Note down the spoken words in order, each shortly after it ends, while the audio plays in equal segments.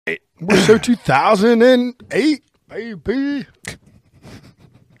We're so 2008, baby.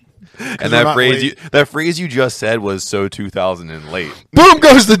 And that phrase you just said was so 2000 and late. Boom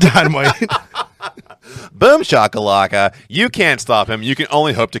goes the dynamite. Boom shakalaka. You can't stop him. You can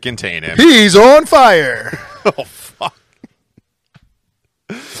only hope to contain him. He's on fire. Oh, fuck.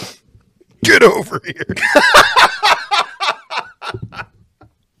 Get over here.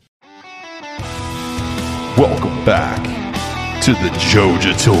 Welcome back to the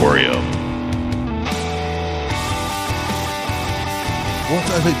Jojatorium. Well,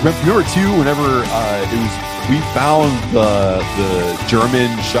 I think, remember too, whenever we found the German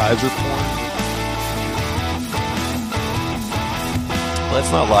Scheiser porn.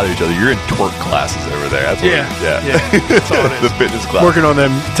 Let's not lie to each other. You're in twerk classes over there. That's what Yeah. That's all it is. The fitness class. Working on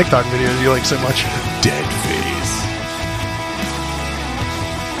them TikTok videos you like so much. Dead face.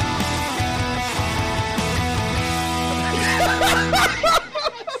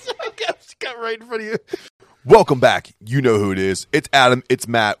 Got right in front of you. Welcome back. You know who it is. It's Adam. It's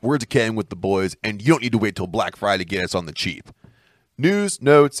Matt. We're decaying with the boys, and you don't need to wait till Black Friday to get us on the cheap. News,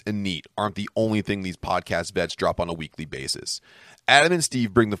 notes, and neat aren't the only thing these podcast vets drop on a weekly basis. Adam and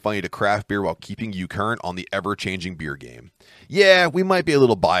Steve bring the funny to craft beer while keeping you current on the ever-changing beer game. Yeah, we might be a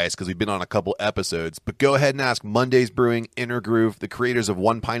little biased because we've been on a couple episodes, but go ahead and ask Monday's Brewing, Inner Groove, the creators of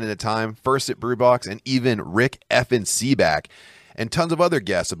One Pint at a Time, First at Brewbox, and even Rick Effin Seaback, and tons of other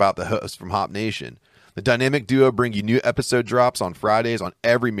guests about the hosts from Hop Nation. The dynamic duo bring you new episode drops on Fridays on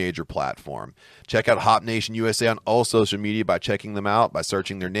every major platform. Check out Hop Nation USA on all social media by checking them out, by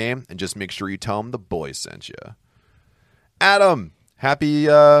searching their name, and just make sure you tell them the boys sent you. Adam, happy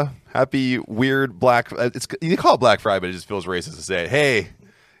weird Black. You call it Black Friday, but it just feels racist to say it. Hey,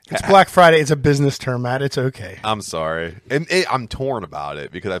 It's Black Friday. It's a business term, Matt. It's okay. I'm sorry, and I'm torn about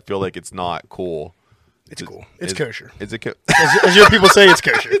it because I feel like it's not cool. It's cool. It's kosher. Is it As your people say, it's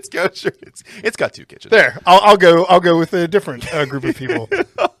kosher. It's kosher. It's got two kitchens. There. I'll go with a different group of people.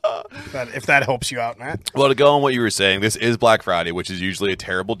 If that helps you out, Matt. Well, to go on what you were saying, this is Black Friday, which is usually a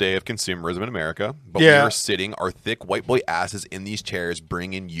terrible day of consumerism in America. But we are sitting our thick white boy asses in these chairs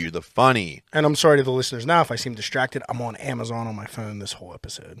bringing you the funny. And I'm sorry to the listeners now if I seem distracted. I'm on Amazon on my phone this whole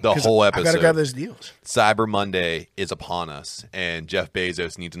episode. The whole episode. I got to grab those deals. Cyber Monday is upon us, and Jeff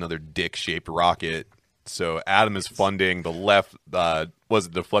Bezos needs another dick-shaped rocket. So Adam is funding the left, was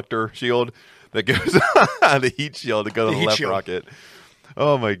it deflector shield that goes, the heat shield that goes on the left rocket.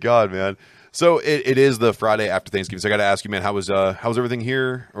 Oh my God, man. So it is the Friday after Thanksgiving. So I got to ask you, man, how was everything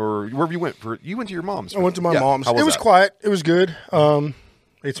here or wherever you went you went to your mom's? I went to my mom's. It was quiet. It was good.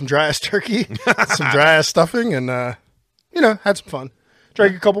 Ate some dry ass turkey, some dry ass stuffing, and had some fun.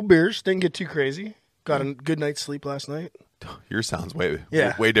 Drank a couple beers. Didn't get too crazy. Got a good night's sleep last night. Yours sounds way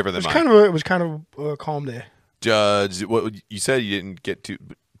different than mine. It was kind of a calm day. Judge, what you said you didn't get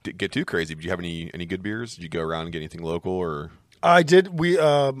too crazy. Did you have any good beers? Did you go around and get anything local or? I did.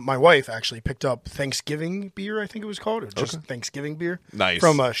 My wife actually picked up Thanksgiving beer. I think it was called, or just Thanksgiving beer. Nice.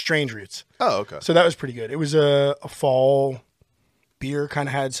 From Strange Roots. Oh, okay. So that was pretty good. It was a fall beer. Kind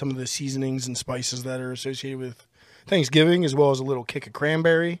of had some of the seasonings and spices that are associated with Thanksgiving, as well as a little kick of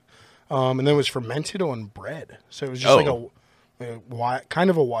cranberry. And then it was fermented on bread. So it was just like kind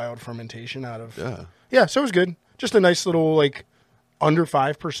of a wild fermentation out of... Yeah, so it was good. Just a nice little, under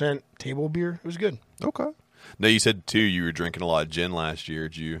 5% table beer. It was good. Okay. Now, you said, too, you were drinking a lot of gin last year.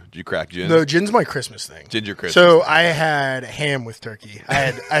 Did you crack gin? No, gin's my Christmas thing. Gin's your Christmas So thing. I had ham with turkey.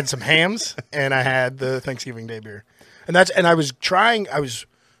 I had some hams, and I had the Thanksgiving Day beer. And I was trying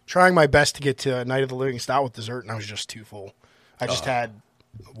my best to get to a Night of the Living Stout with dessert, and I was just too full. I just had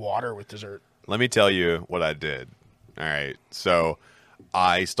water with dessert. Let me tell you what I did. All right. So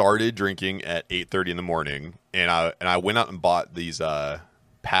I started drinking at 8:30 in the morning, and I went out and bought these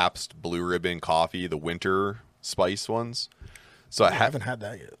Pabst Blue Ribbon coffee, the winter spice ones. So I haven't had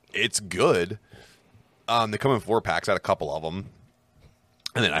that yet. It's good. They come in 4-packs. I had a couple of them,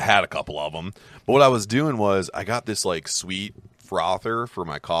 and then I had a couple of them. But what I was doing was I got this sweet frother for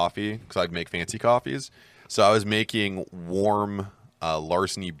my coffee because I'd make fancy coffees. So I was making warm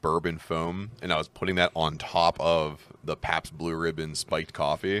Larceny bourbon foam, and I was putting that on top of the Pabst Blue Ribbon spiked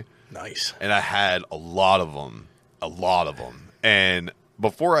coffee. Nice. And I had a lot of them. And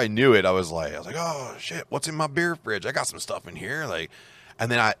before I knew it, I was like, oh shit, what's in my beer fridge? I got some stuff in here.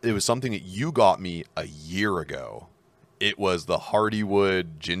 And then it was something that you got me a year ago. It was the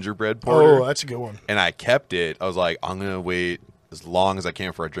Hardywood gingerbread porter. Oh, that's a good one. And I kept it. I was like, I'm going to wait as long as I can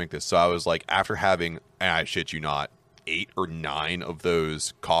before I drink this. So I was like, after having, and I shit you not, 8 or 9 of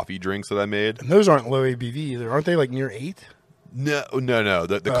those coffee drinks that I made. And those aren't low ABV either. Aren't they near 8? No.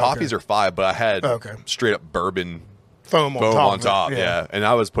 The coffees are 5, but I had straight up bourbon foam on foam top. on top. Yeah. And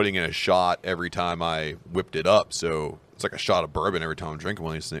I was putting in a shot every time I whipped it up, so it's like a shot of bourbon every time I'm drinking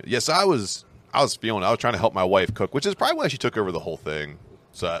one of these things. Yes, I was feeling. I was trying to help my wife cook, which is probably why she took over the whole thing.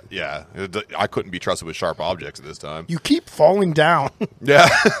 So yeah, I couldn't be trusted with sharp objects at this time. You keep falling down. Yeah,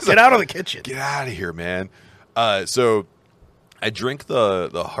 Get out of the kitchen. get out of here, man. So I drink the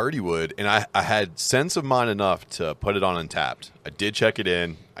Hardywood, and I had sense of mind enough to put it on Untapped. I did check it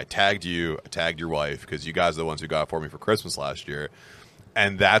in. I tagged you. I tagged your wife, because you guys are the ones who got it for me for Christmas last year.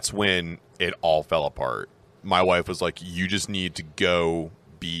 And that's when it all fell apart. My wife was like, you just need to go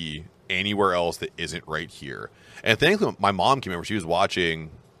be anywhere else that isn't right here. And thankfully, my mom came over. She was watching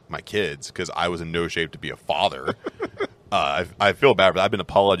my kids, because I was in no shape to be a father. I feel bad, but I've been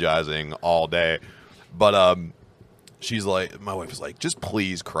apologizing all day. But she's like, my wife was like, just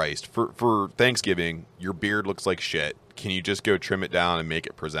please, Christ, for Thanksgiving, your beard looks like shit. Can you just go trim it down and make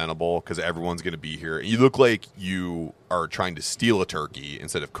it presentable? Because everyone's going to be here. You look like you are trying to steal a turkey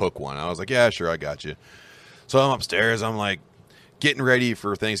instead of cook one. I was like, yeah, sure, I got you. So I'm upstairs. I'm like getting ready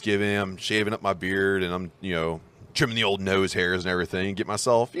for Thanksgiving. I'm shaving up my beard, and I'm, trimming the old nose hairs and everything, get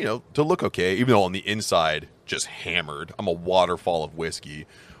myself, to look okay, even though on the inside, just hammered. I'm a waterfall of whiskey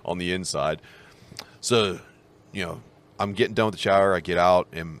on the inside. So, I'm getting done with the shower. I get out,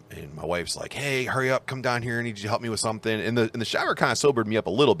 and my wife's like, hey, hurry up, come down here. I need you to help me with something. And the shower kind of sobered me up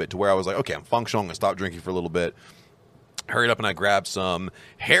a little bit to where I was like, okay, I'm functional. I'm going to stop drinking for a little bit. Hurried up, and I grabbed some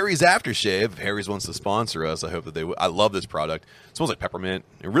Harry's Aftershave. Harry's wants to sponsor us. I hope that they would. I love this product. It smells like peppermint.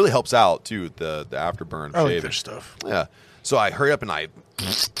 It really helps out, too, the afterburn. I like their stuff. Yeah. So I hurry up, and I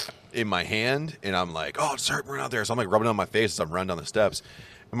in my hand, and I'm like, oh, it's starting to burn out there. So I'm like rubbing it on my face as I'm running down the steps.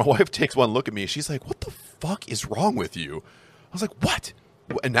 And my wife takes one look at me. She's like, what the fuck is wrong with you? I was like, what?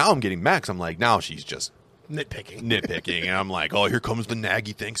 And now I'm getting mad, 'cause I'm like, now she's just nitpicking. And I'm like, oh, here comes the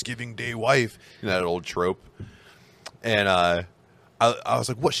naggy Thanksgiving Day wife. That old trope. And I was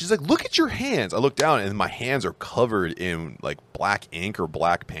like, what? She's like, look at your hands. I look down, and my hands are covered in like black ink or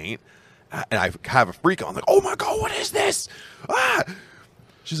black paint. And I have a freak out. I'm like, oh my God, what is this? Ah!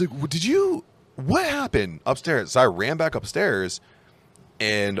 She's like, what happened upstairs? So I ran back upstairs,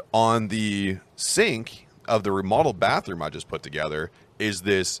 and on the sink of the remodeled bathroom I just put together is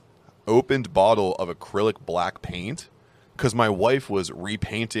this opened bottle of acrylic black paint. Because my wife was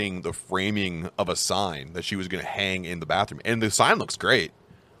repainting the framing of a sign that she was going to hang in the bathroom. And the sign looks great.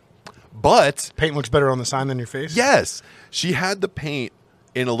 But Paint looks better on the sign than your face? yes, she had the paint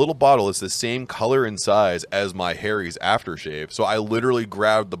in a little bottle. It's the same color and size as my Harry's aftershave. So I literally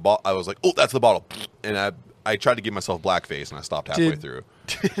grabbed the bottle. I was like, oh, that's the bottle. And I tried to give myself blackface, and I stopped halfway through.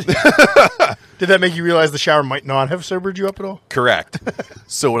 Did that make you realize the shower might not have sobered you up at all? Correct.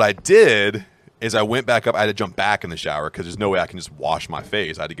 So what I did is I went back up. I had to jump back in the shower because there's no way I can just wash my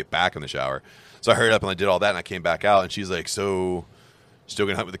face. I had to get back in the shower. So I hurried up and I did all that, and I came back out, and she's like, so still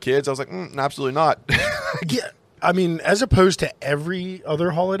going to hunt with the kids? I was like, absolutely not. Yeah. I mean, as opposed to every other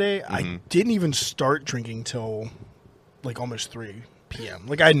holiday, I didn't even start drinking till like almost 3 p.m.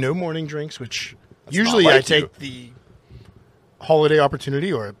 Like I had no morning drinks, which usually not like I take the holiday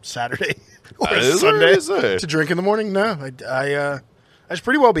opportunity or Saturday or Sunday to drink in the morning. No, I was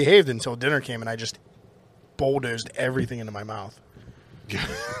pretty well behaved until dinner came, and I just bulldozed everything into my mouth.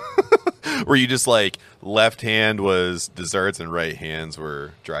 Were you just like left hand was desserts and right hands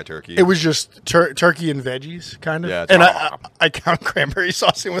were dry turkey? It was just turkey and veggies, kind of. Yeah, and I count cranberry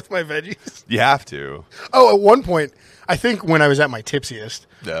sauce in with my veggies. You have to. Oh, at one point, I think when I was at my tipsiest,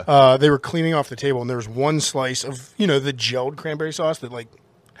 Yeah. they were cleaning off the table, and there was one slice of, the gelled cranberry sauce that like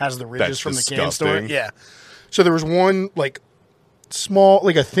has the ridges That's from the can disgusting. store. Yeah. So there was one like small,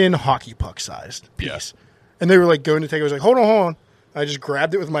 like a thin hockey puck sized piece. Yeah. And they were like going to take it. I was like, hold on. I just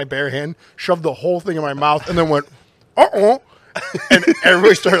grabbed it with my bare hand, shoved the whole thing in my mouth, and then went, and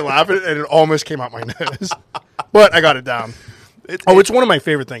everybody started laughing, and it almost came out my nose. But I got it down. It's one of my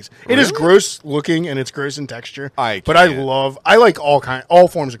favorite things. It is gross looking, and it's gross in texture. I like all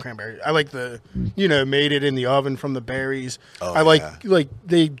forms of cranberry. I like the, made it in the oven from the berries. I like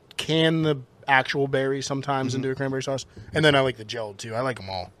they can the actual berries sometimes into a cranberry sauce, and then I like the gelled too. I like them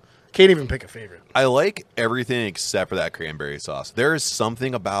all. Can't even pick a favorite. I like everything except for that cranberry sauce. There is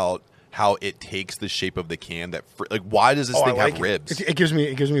something about how it takes the shape of the can that, why does this thing have ribs? It gives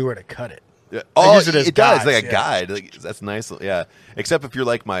me where to cut it. Yeah. Oh, it does. Like a guide. Like, that's nice. Yeah. Except if you're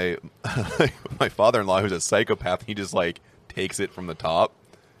like my father-in-law, who's a psychopath, he just like takes it from the top.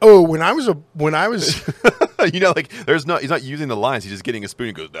 Oh, when I was he's not using the lines. He's just getting a spoon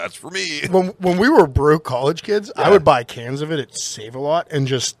and goes, "That's for me." When we were broke college kids, I would buy cans of it at Save-A-Lot and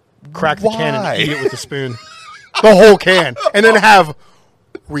just crack the can and eat it with a spoon. The whole can. And then have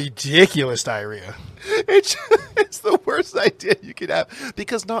ridiculous diarrhea. It's the worst idea you could have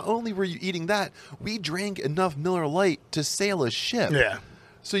because not only were you eating that, we drank enough Miller Lite to sail a ship. Yeah.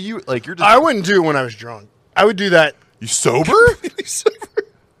 So you're just I wouldn't do it when I was drunk. I would do that. you sober? completely sober.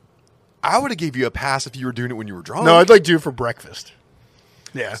 I would have gave you a pass if you were doing it when you were drunk. No, I'd like do it for breakfast.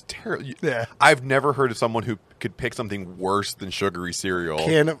 Yeah. It's terrible. Yeah. I've never heard of someone who could pick something worse than sugary cereal.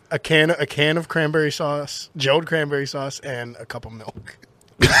 A can of cranberry sauce, gelled cranberry sauce, and a cup of milk.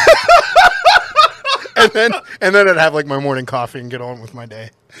 and then I'd have like my morning coffee and get on with my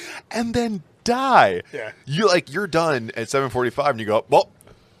day. And then die. Yeah. You're done at 7:45 and you go, well,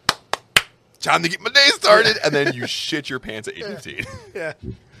 time to get my day started, and then you shit your pants at 8:15. Yeah.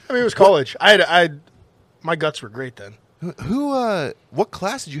 I mean, it was college. My guts were great then. What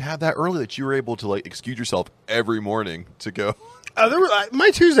class did you have that early that you were able to like excuse yourself every morning to go? My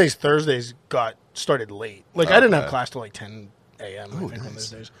Tuesdays, Thursdays got started late. Like I didn't have Okay. class till like 10 a.m. I think on those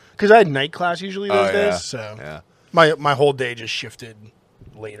days because I had night class usually those Oh, yeah. days. So Yeah. my whole day just shifted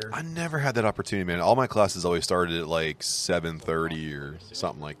later. I never had that opportunity, man. All my classes always started at like 7:30 or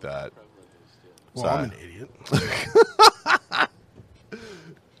something like that. Well, I'm an idiot.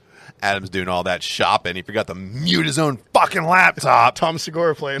 Adam's doing all that shopping. He forgot to mute his own fucking laptop. Tom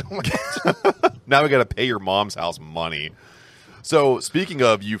Segura playing. Oh my god. Now we got to pay your mom's house money. So speaking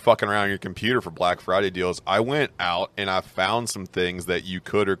of you fucking around on your computer for Black Friday deals, I went out and I found some things that you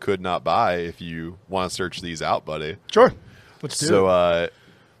could or could not buy if you want to search these out, buddy. Sure. Let's do it. So,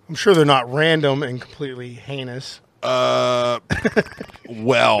 I'm sure they're not random and completely heinous. well,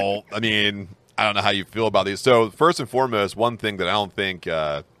 I mean, I don't know how you feel about these. So first and foremost, one thing that I don't think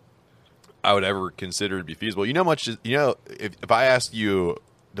I would ever consider to be feasible. You know, if I asked you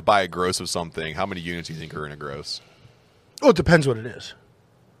to buy a gross of something, how many units do you think are in a gross? Oh, it depends what it is.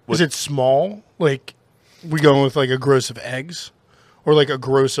 Is it small? Like, we going with like a gross of eggs? Or like a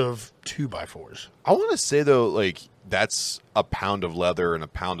gross of 2x4s? I want to say, though, like, that's a pound of leather and a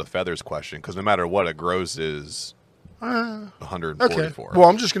pound of feathers question, because no matter what, a gross is 144. Okay. Well,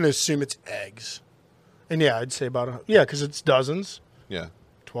 I'm just going to assume it's eggs. And yeah, I'd say about because it's dozens. Yeah.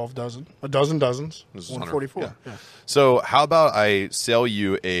 12 dozen. A dozen dozens. This is 144. 100, Yeah. So how about I sell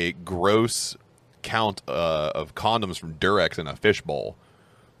you a gross count of condoms from Durex in a fishbowl?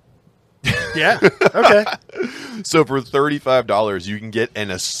 Yeah. Okay. So for $35, you can get an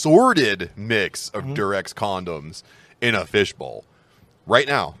assorted mix of Mm-hmm. Durex condoms in a fishbowl. Right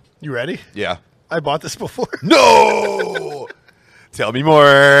now. You ready? Yeah. I bought this before. No! Tell me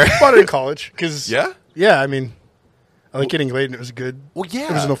more. Bought it in college. Cause, Yeah? Yeah, I mean, I like getting laid and it was good. Well, yeah.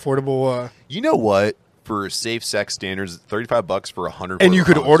 It was an affordable. You know what? For safe sex standards, $35 for 100. And you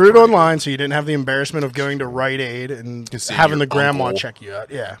could condoms order is it pretty online so you didn't have the embarrassment of going to Rite Aid and see having your the grandma uncle. check you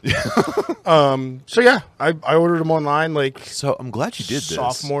out. Yeah. So yeah, I ordered them online like good. So I'm glad you did this.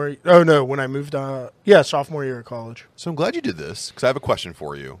 sophomore. Oh no, when I moved sophomore year of college. So I'm glad you did this because I have a question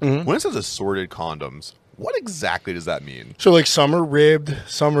for you. Mm-hmm. When it says assorted condoms, what exactly does that mean? So like some are ribbed,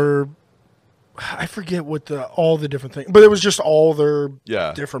 some are I forget what all the different things, but it was just all their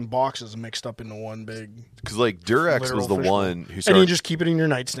different boxes mixed up into one big. Because like Durex Literal was the fishbowl. one who And started you just keep it in your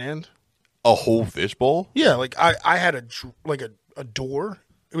nightstand. a whole fishbowl. Yeah, like I had a door.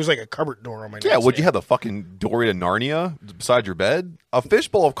 It was like a cupboard door on my Yeah, nightstand. would you have the fucking doorway to Narnia beside your bed? A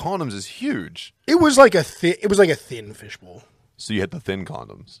fishbowl of condoms is huge. It was like a thin fishbowl. So you had the thin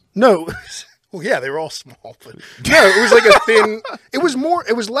condoms. No. Well, yeah, they were all small, but no, it was like a thin. It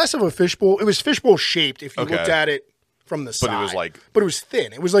was less of a fishbowl. It was fishbowl shaped if you Okay. looked at it from the side. But it was like- but it was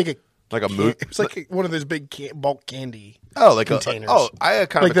thin. It was like a moon. It was like one of those big bulk candy. Oh, like containers. I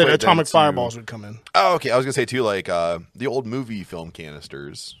kind Like of the equated them atomic to- fireballs would come in. Oh, okay. I was gonna say too, like the old movie film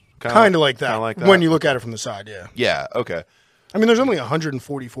canisters. Kind of like that. Kinda like that. When you look at it from the side, yeah. Yeah. Okay. I mean, there's only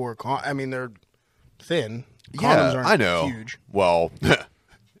 144. I mean, they're thin. Condoms Yeah, aren't I know. huge. Well,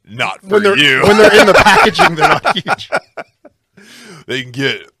 not for When they're you. when they're in the packaging, they're not huge. They can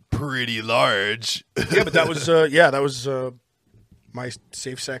get pretty large. Yeah, but that was my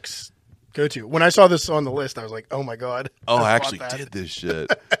safe sex go-to. When I saw this on the list, I was like, "Oh my god!" Oh, I bought actually that. did this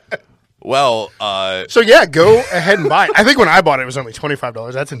shit. Well, So yeah, go ahead and buy it. I think when I bought it, it was only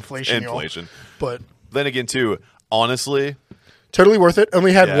 $25. That's inflation. y'all. inflation. But Then again, too, honestly, totally worth it.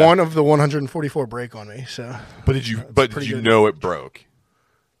 Only had Yeah. one of the 144 break on me, so but did you pretty good. know it broke?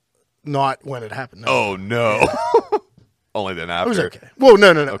 not when it happened. No. Oh no. Only then after. It was okay. Well,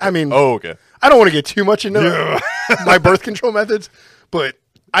 no. I mean, Oh, okay. I don't want to get too much into my birth control methods, but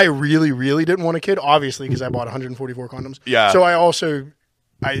I really, really didn't want a kid, obviously, because I bought 144 condoms. Yeah. So I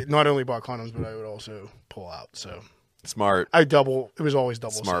not only bought condoms, but I would also pull out. So Smart. it was always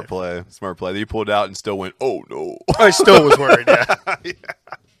double Smart safe. play. Smart play. Then you pulled out and still went, oh no. I still was worried, yeah.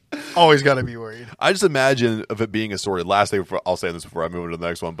 Always got to be worried. I just imagine of it being assorted. Last thing I'll say this before I move on to the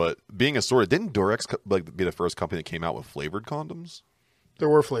next one, but being assorted, didn't Durex be the first company that came out with flavored condoms? There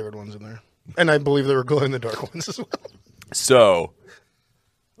were flavored ones in there. And I believe there were glow-in-the-dark ones as well. So,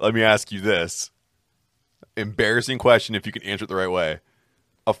 let me ask you this. Embarrassing question if you can answer it the right way.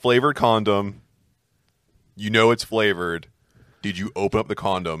 A flavored condom, you know it's flavored. Did you open up the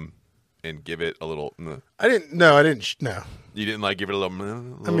condom and give it a little... I didn't. No. You didn't like give it a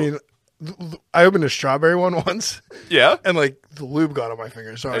little... I mean, I opened a strawberry one once. Yeah? And like the lube got on my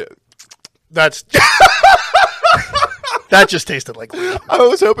finger. So that's... That just tasted like lube. I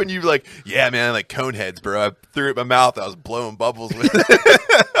was hoping you'd be like, yeah, man, like cone heads, bro. I threw it in my mouth. I was blowing bubbles with it.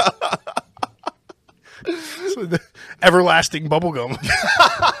 So the everlasting bubblegum.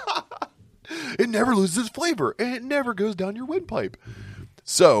 It never loses its flavor, and it never goes down your windpipe.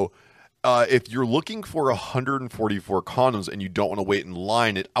 So, if you're looking for 144 condoms and you don't want to wait in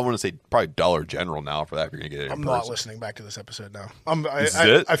line, I want to say probably Dollar General now for that if you're going to get it in I'm person. not listening back to this episode now.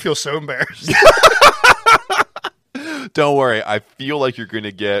 it? I feel so embarrassed. Don't worry. I feel like you're going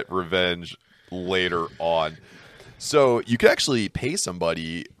to get revenge later on. So you could actually pay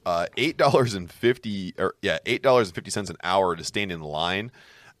somebody $8.50 an hour to stand in line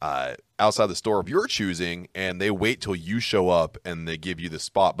outside the store of your choosing, and they wait till you show up and they give you the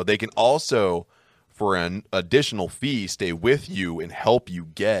spot. But they can also, for an additional fee, stay with you and help you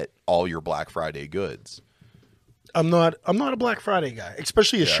get all your Black Friday goods. I'm not a Black Friday guy,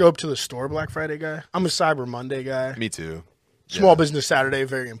 especially a show up to the store Black Friday guy. I'm a Cyber Monday guy. Me too. Small Business Saturday,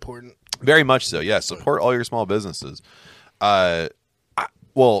 very important. Very much so. Yeah, support all your small businesses. Well,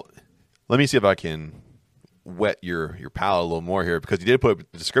 let me see if I can wet your palate a little more here, because he did put a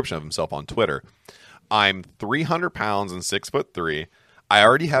description of himself on Twitter. I'm 300 pounds and 6'3". I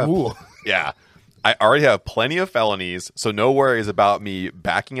already have I already have plenty of felonies, so no worries about me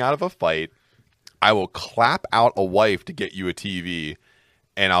backing out of a fight. I will clap out a wife to get you a TV,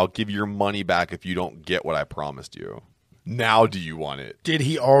 and I'll give you your money back if you don't get what I promised you. Now do you want it? Did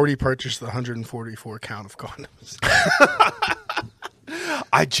he already purchase the 144 count of condoms?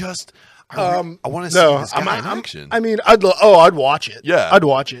 I want to see this guy in action. I mean, I'd watch it. Yeah. I'd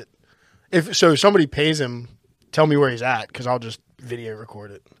watch it. If somebody pays him, tell me where he's at, because I'll just video record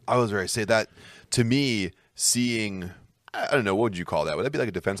it. I was ready to say that. To me, seeing, I don't know, what would you call that? Would that be like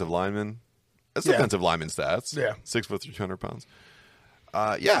a defensive lineman? That's defensive lineman stats. Yeah. 6'3", 200 pounds.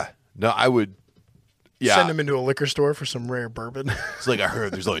 Yeah. No, I would. Yeah. Send him into a liquor store for some rare bourbon. It's like, I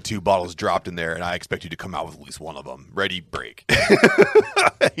heard there's only 2 bottles dropped in there, and I expect you to come out with at least one of them. Ready, break.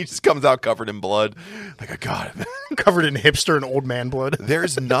 He just comes out covered in blood. Like, I got it. Covered in hipster and old man blood.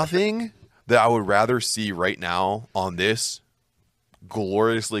 There's nothing that I would rather see right now on this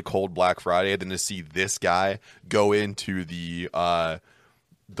gloriously cold Black Friday than to see this guy go into the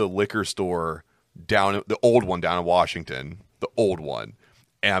liquor store down, the old one down in Washington, the old one.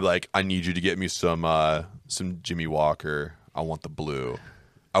 And I'm like, I need you to get me some Jimmy Walker. I want the blue.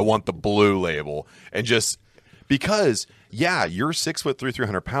 I want the blue label. And just because, yeah, you're 6'3",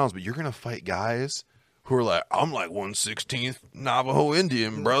 300 pounds, but you're gonna fight guys who are like, I'm like 1/16th Navajo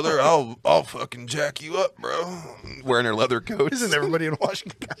Indian, brother. I'll fucking jack you up, bro. Wearing their leather coats. Isn't everybody in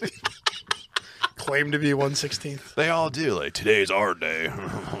Washington County claim to be 1/16th? They all do. Like, today's our day.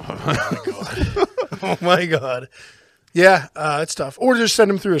 Oh my god. Yeah, it's tough. Or just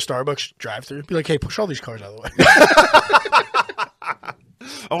send him through a Starbucks drive-thru. Be like, hey, push all these cars out of the way.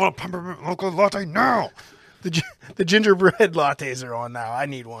 I want a peppermint mocha latte now. The gingerbread lattes are on now. I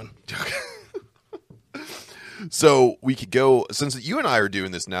need one. So we could go, since you and I are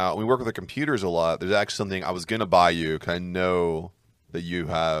doing this now, and we work with the computers a lot, there's actually something I was going to buy you, because I know that you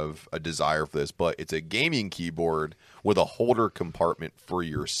have a desire for this, but it's a gaming keyboard with a holder compartment for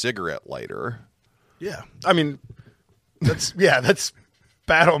your cigarette lighter. Yeah. I mean, that's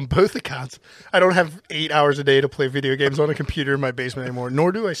bad on both accounts. I don't have 8 hours a day to play video games on a computer in my basement anymore,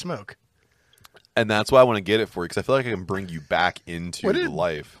 nor do I smoke. And that's why I want to get it for you, because I feel like I can bring you back into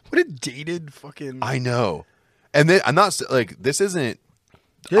life. What a dated fucking... I know. And then I'm not, like, this isn't...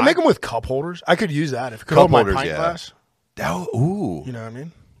 Do they make them with cup holders? I could use that. If it could hold my pint glass. Ooh. You know what I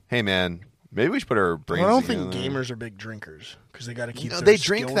mean? Hey, man, maybe we should put our brains I don't together. think gamers are big drinkers, because they got to keep their they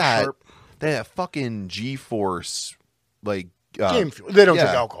drink skills that. sharp. They have fucking G-Force, like... Game fuel. They don't drink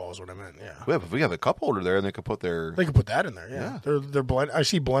alcohol is what I meant, yeah. Yeah, but if we have a cup holder there, and they could put their... They could put that in there, yeah. They're blend. I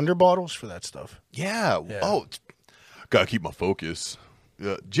see blender bottles for that stuff. Yeah. Oh, gotta keep my focus.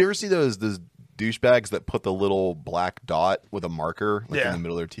 Yeah. Did you ever see those douchebags that put the little black dot with a marker in the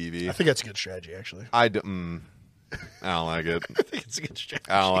middle of their TV? I think that's a good strategy, actually. I don't like it. I think it's a good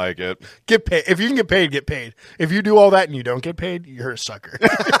strategy. I don't like it. Get paid. If you can get paid, get paid. If you do all that and you don't get paid, you're a sucker.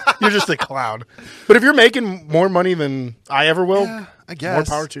 You're just a clown. But if you're making more money than I ever will, I guess.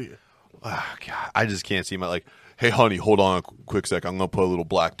 more power to you. Oh, God, I just can't see my like. Hey, honey, hold on a quick sec. I'm gonna put a little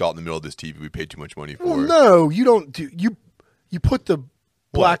black dot in the middle of this TV we paid too much money for. Well, no, you don't do. You put the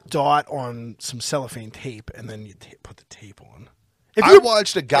black dot on some cellophane tape, and then you put the tape on. If I you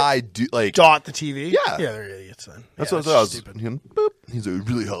watched a guy do like. dot the TV, Yeah. they're idiots. Then That's yeah, what I was. stupid. Boop. He's like, it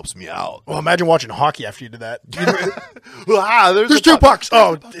really helps me out. Well, imagine watching hockey after you did that. There's There's $2.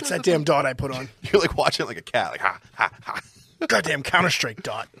 Oh, it's that damn dot I put on. You're like watching like a cat, like ha ha ha. Goddamn Counter-Strike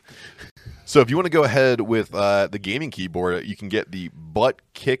dot. So if you want to go ahead with the gaming keyboard, you can get the Butt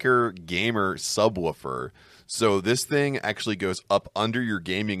Kicker Gamer subwoofer. So this thing actually goes up under your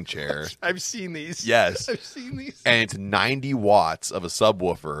gaming chair. I've seen these. Yes. I've seen these. And it's 90 watts of a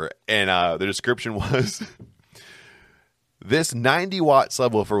subwoofer. And the description was, this 90-watt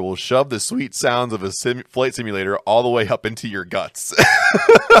subwoofer will shove the sweet sounds of a flight simulator all the way up into your guts.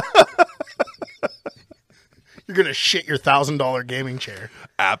 You're going to shit your $1,000 gaming chair.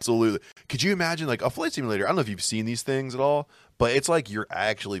 Absolutely. Could you imagine like a flight simulator? I don't know if you've seen these things at all, but it's like you're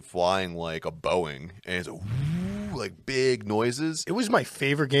actually flying like a Boeing, and it's like big noises. It was my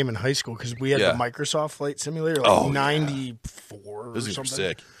favorite game in high school because we had Yeah. the Microsoft Flight Simulator, like Oh, yeah. 94 or Those things something. are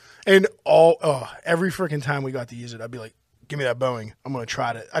sick. And every freaking time we got to use it, I'd be like, "Give me that Boeing. I'm gonna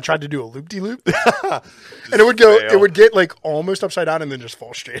try it." I tried to do a loop-de-loop, and it would go. fail. It would get like almost upside down and then just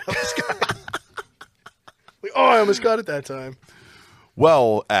fall straight out of the sky. Like, I almost got it that time.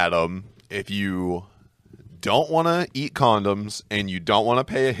 Well, Adam, if you don't want to eat condoms and you don't want to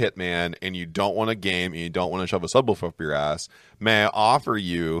pay a hitman and you don't want to game and you don't want to shove a subwoofer up your ass, may I offer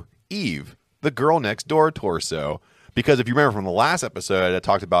you Eve, the girl next door torso? Because if you remember from the last episode, I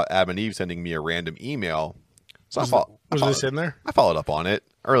talked about Adam and Eve sending me a random email. So Was this in there? I followed up on it.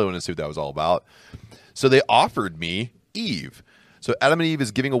 I really wanted to see what that was all about. So they offered me Eve. So Adam and Eve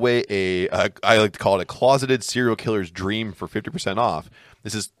is giving away I like to call it a closeted serial killer's dream for 50% off.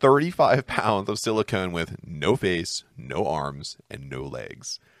 This is 35 pounds of silicone with no face, no arms, and no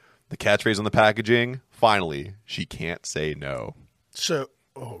legs. The catchphrase on the packaging, finally, she can't say no. So,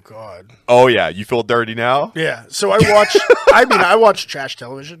 oh god, Oh, yeah. You feel dirty now? yeah. So I watch. I watch trash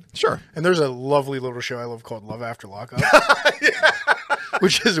television. Sure. And there's a lovely little show I love called Love After Lockup,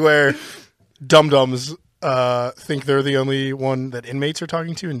 which is where dum-dums think they're the only one that inmates are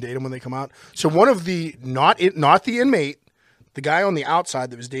talking to and date them when they come out. So one of the not the inmate, the guy on the outside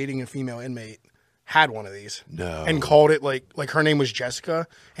that was dating a female inmate had one of these. No. And called it like her name was Jessica,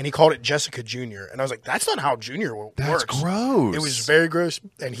 and he called it Jessica Jr. And I was like, that's not how Junior works. That's gross. It was very gross,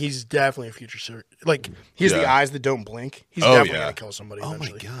 and he's definitely a future serial. Like he has the Yeah. eyes that don't blink. He's Oh, definitely yeah. gonna kill somebody. Oh, my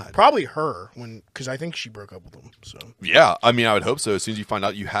Eventually. God. Probably her because I think she broke up with him. So Yeah. I mean, I would hope so. As soon as you find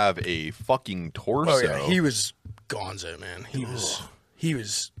out you have a fucking torso. oh yeah, he was gonzo, man. He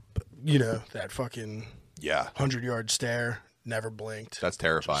was, that fucking Yeah. 100-yard stare, never blinked. That's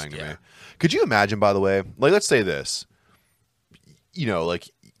terrifying to yeah. me. Could you imagine, by the way, like, let's say this, like,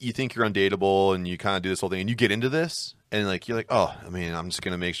 you think you're undateable and you kind of do this whole thing and you get into this and, like, you're like, oh, I mean, I'm just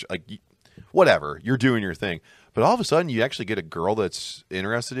going to make sure, like, whatever, you're doing your thing. But all of a sudden, you actually get a girl that's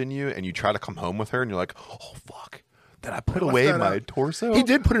interested in you and you try to come home with her and you're like, oh, fuck, did I put away that my up? torso? He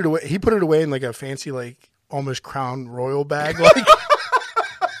did put it away. He put it away in like a fancy, like almost Crown Royal bag, like.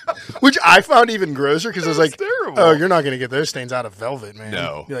 Which I found even grosser because I was like, terrible. "Oh, you're not going to get those stains out of velvet, man."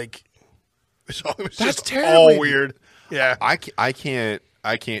 No. like it was That's just terribly- all weird. Yeah, I can't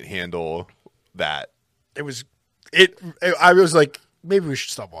handle that. it was. I was like, maybe we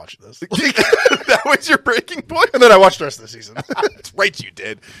should stop watching this. That was your breaking point? And then I watched the rest of the season. That's right, you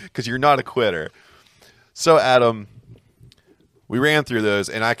did, because you're not a quitter. So, Adam, we ran through those,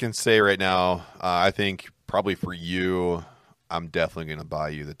 and I can say right now, I think probably for you, I'm definitely going to buy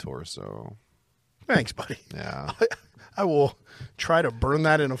you the torso. Thanks, buddy. Yeah. I will try to burn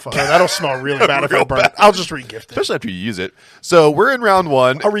that in a fire. That'll smell really bad if I Real burn it. I'll just regift it. Especially after you use it. So, we're in round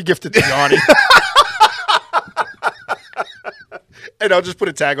one. I'll regift it to Yanni. And I'll just put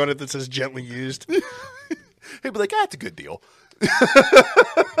a tag on it that says gently used. He'd be like, it's a good deal.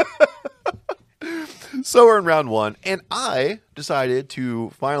 So we're in round one, and I decided to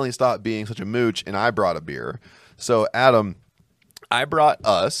finally stop being such a mooch, and I brought a beer. So, Adam, I brought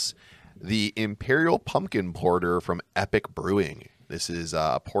us the Imperial Pumpkin Porter from Epic Brewing. This is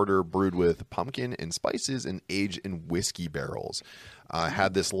a porter brewed with pumpkin and spices and aged in whiskey barrels. I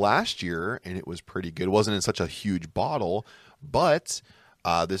had this last year, and it was pretty good. It wasn't in such a huge bottle, but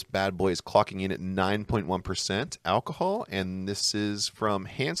This bad boy is clocking in at 9.1% alcohol, and this is from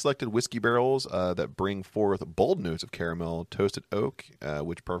hand-selected whiskey barrels that bring forth bold notes of caramel, toasted oak,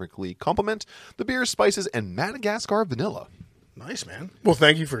 which perfectly complement the beer's spices and Madagascar vanilla. Nice, man. Well,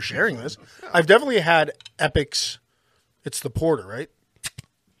 thank you for sharing this. I've definitely had Epic's. It's the porter, right?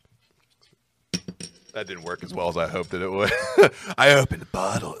 That didn't work as well as I hoped that it would. I opened the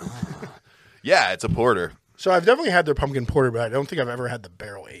bottle. Yeah, it's a porter. So I've definitely had their pumpkin porter, but I don't think I've ever had the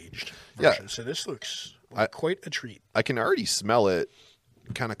barrel aged version. Yeah. So this looks like quite a treat. I can already smell it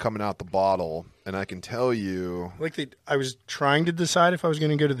kind of coming out the bottle, and I can tell you. I was trying to decide if I was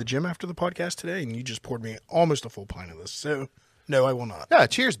going to go to the gym after the podcast today, and you just poured me almost a full pint of this. So no, I will not. Yeah,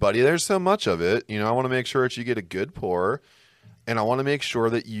 cheers, buddy. There's so much of it. You know, I want to make sure that you get a good pour, and I want to make sure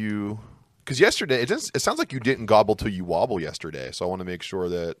that you. Because yesterday, it sounds like you didn't gobble till you wobble yesterday. So I want to make sure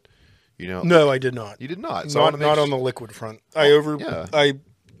that, you know. No, I did not. You did not. So I want to not on the liquid front. I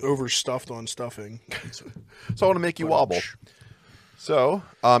overstuffed on stuffing. So I want to make you wobble. So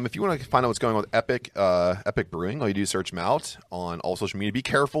if you want to find out what's going on with Epic Brewing, all you do is search them out on all social media. Be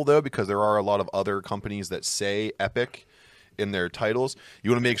careful, though, because there are a lot of other companies that say Epic in their titles.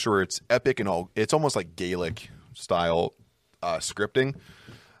 You want to make sure it's Epic and all. It's almost like Gaelic style scripting.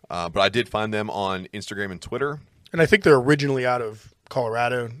 But I did find them on Instagram and Twitter. And I think they're originally out of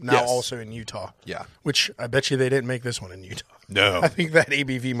Colorado, now Yes. also in Utah. Yeah. Which I bet you they didn't make this one in Utah. No. I think that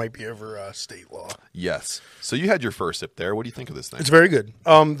ABV might be over state law. Yes. So you had your first sip there. What do you think of this thing? It's very good.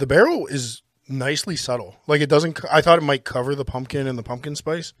 The barrel is nicely subtle. Like it doesn't. I thought it might cover the pumpkin and the pumpkin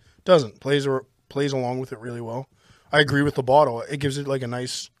spice. Doesn't. Plays along with it really well. I agree with the bottle. It gives it like a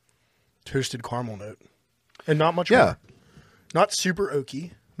nice toasted caramel note, and not much. Yeah. More. Not super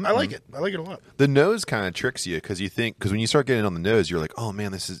oaky. I like it. I like it a lot. The nose kind of tricks you because when you start getting on the nose, you're like, oh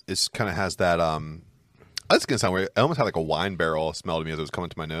man, this kind of has that. That's gonna sound weird. It almost had like a wine barrel smell to me as it was coming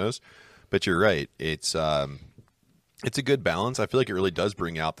to my nose. But you're right. It's a good balance. I feel like it really does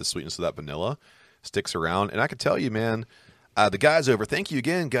bring out the sweetness of that vanilla. Sticks around, and I could tell you, man, the guys over. Thank you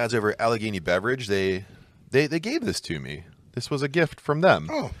again, guys over at Allegheny Beverage. They gave this to me. This was a gift from them.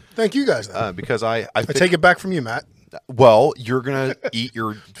 Oh, thank you guys. Then. Because I take it back from you, Matt. Well, you're gonna eat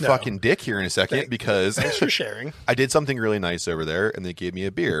your fucking dick here in a second because Thanks for sharing. I did something really nice over there, and they gave me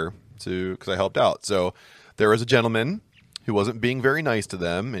a beer because I helped out. So there was a gentleman who wasn't being very nice to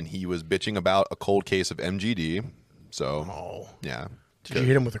them, and he was bitching about a cold case of MGD. So yeah. Did you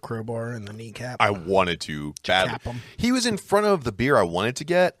hit him with a crowbar in the kneecap? I wanted to badly. cap him? He was in front of the beer I wanted to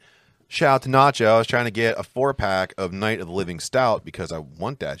get. Shout out to Nacho. I was trying to get a 4-pack of Night of the Living Stout because I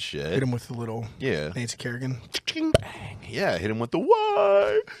want that shit. Hit him with the little Nancy Kerrigan. Yeah, hit him with the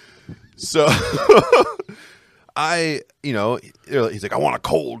why. So he's like, I want a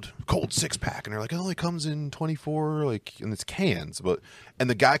cold 6-pack, and they're like, it only comes in 24, and it's cans. And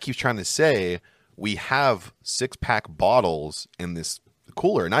the guy keeps trying to say we have 6-pack bottles in this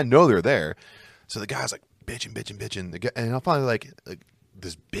cooler, and I know they're there. So the guy's like bitching. And I'm finally like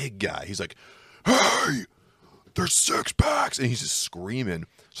this big guy. He's like, hey, there's 6-packs, and he's just screaming.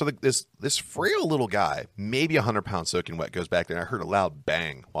 So this frail little guy, maybe 100 pounds soaking wet, goes back there, and I heard a loud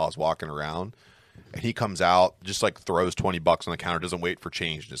bang while I was walking around. And he comes out, just throws $20 on the counter, doesn't wait for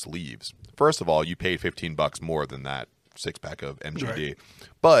change, just leaves. First of all, you paid $15 more than that 6-pack of MGD. Right.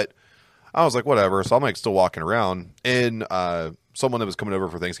 But I was like, whatever. So I'm still walking around, and someone that was coming over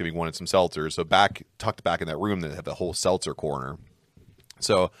for Thanksgiving wanted some seltzers. So tucked back in that room, they have the whole seltzer corner.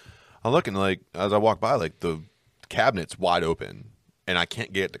 So I'm looking as I walk by, the cabinet's wide open, and I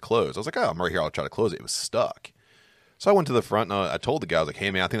can't get it to close. I was like, oh, I'm right here. I'll try to close it. It was stuck. So I went to the front, and I told the guy, I was like, hey,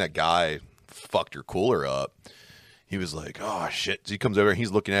 man, I think that guy fucked your cooler up. He was like, oh, shit. So he comes over, and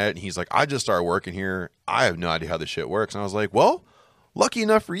he's looking at it, and he's like, I just started working here. I have no idea how this shit works. And I was like, well, lucky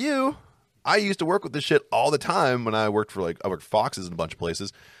enough for you, I used to work with this shit all the time when I worked for I worked Fox's in a bunch of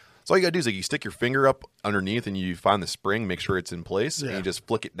places. So all you gotta do is you stick your finger up underneath and you find the spring, make sure it's in place, and you just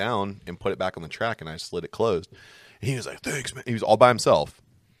flick it down and put it back on the track, and I slid it closed. And he was like, thanks, man. He was all by himself,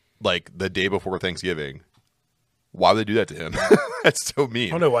 the day before Thanksgiving. Why would they do that to him? That's so mean.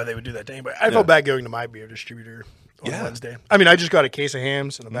 I don't know why they would do that to anybody. I felt bad going to my beer distributor on Wednesday. I mean, I just got a case of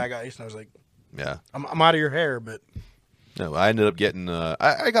hams and a bag of ice, and I was like, yeah, I'm out of your hair, but no, I ended up getting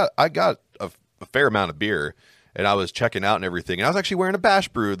I got a fair amount of beer. And I was checking out and everything. And I was actually wearing a Bash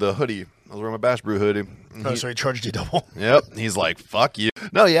Brew, the hoodie. I was wearing my Bash Brew hoodie. So he charged you double. Yep. He's like, fuck you.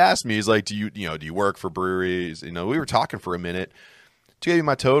 No, he asked me. He's like, do you work for breweries? We were talking for a minute. To give me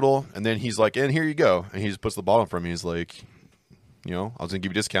my total. And then he's like, and here you go. And he just puts the bottle in front of me. He's like, I was going to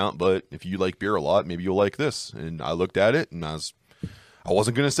give you a discount, but if you like beer a lot, maybe you'll like this. And I looked at it, and I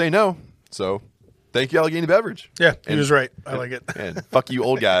wasn't going to say no. So Thank you, Allegheny Beverage. Yeah, he was right. I like it. And fuck you,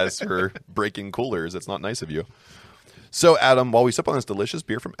 old guys, for breaking coolers. That's not nice of you. So, Adam, while we sip on this delicious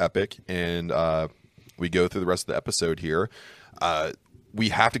beer from Epic and we go through the rest of the episode here, we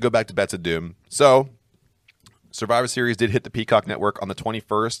have to go back to Bets of Doom. So, Survivor Series did hit the Peacock Network on the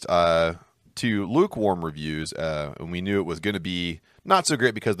 21st to lukewarm reviews, and we knew it was going to be not so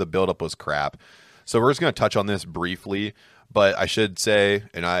great because the buildup was crap. So, we're just going to touch on this briefly, but I should say,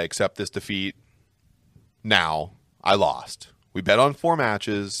 and I accept this defeat, now, I lost. We bet on 4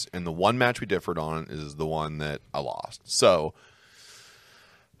 matches, and the one match we differed on is the one that I lost. So,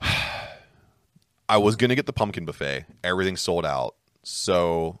 I was going to get the pumpkin buffet. Everything sold out.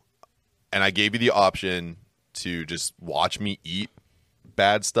 So, and I gave you the option to just watch me eat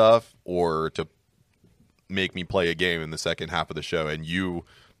bad stuff or to make me play a game in the second half of the show, and you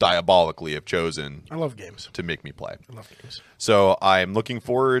diabolically have chosen I love games. to make me play. I love games. So I'm looking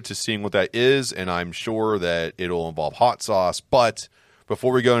forward to seeing what that is, and I'm sure that it'll involve hot sauce. But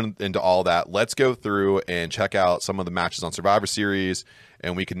before we go into all that, let's go through and check out some of the matches on Survivor Series,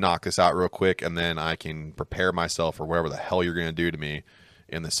 and we can knock this out real quick, and then I can prepare myself for whatever the hell you're going to do to me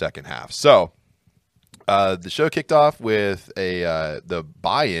in the second half. So the show kicked off with the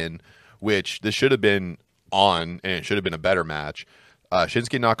buy-in, which this should have been on, and it should have been a better match.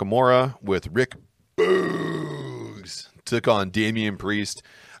 Shinsuke Nakamura with Rick Boogs took on Damian Priest.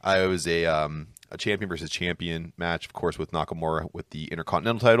 It was a champion versus champion match, of course, with Nakamura with the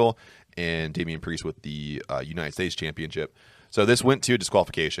Intercontinental title and Damian Priest with the United States Championship. So this went to a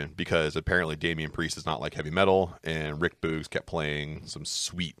disqualification because apparently Damian Priest is not like heavy metal, and Rick Boogs kept playing some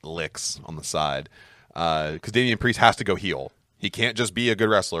sweet licks on the side because Damian Priest has to go heel. He can't just be a good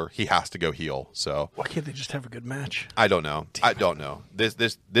wrestler. He has to go heel. So Why can't they just have a good match? I don't know. I don't know.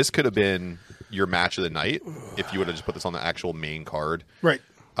 This could have been your match of the night if you would have just put this on the actual main card. Right.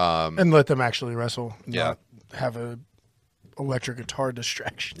 And let them actually wrestle. Yeah. Not have a electric guitar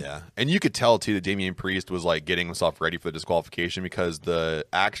distraction. Yeah. And you could tell, too, that Damian Priest was like getting himself ready for the disqualification because the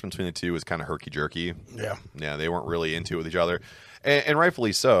action between the two was kind of herky-jerky. Yeah. Yeah, they weren't really into it with each other. And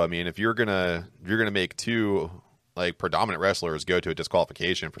rightfully so. I mean, if you're gonna make two like predominant wrestlers go to a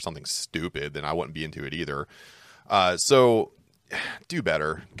disqualification for something stupid, then I wouldn't be into it either. So do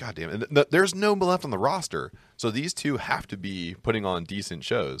better. God damn it. There's no left on the roster. So these two have to be putting on decent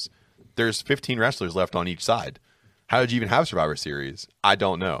shows. There's 15 wrestlers left on each side. How did you even have Survivor Series? I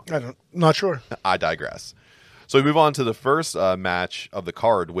don't know. Not sure. I digress. So we move on to the first match of the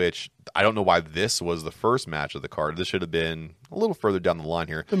card, which I don't know why this was the first match of the card. This should have been a little further down the line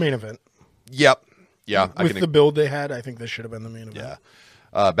here. The main event. Yep. Yeah. With the build they had, I think this should have been the main event.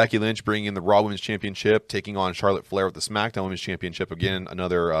 Yeah. Becky Lynch bringing in the Raw Women's Championship, taking on Charlotte Flair with the SmackDown Women's Championship. Again,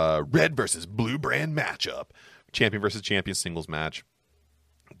 another red versus blue brand matchup. Champion versus champion singles match.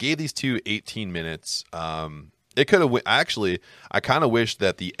 Gave these two 18 minutes. It could have actually, I kind of wish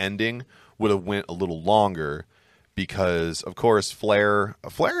that the ending would have went a little longer because, of course, Flair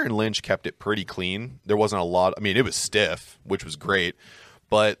and Lynch kept it pretty clean. There wasn't a lot. I mean, it was stiff, which was great,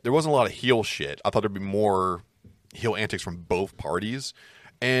 but there wasn't a lot of heel shit. I thought there'd be more heel antics from both parties,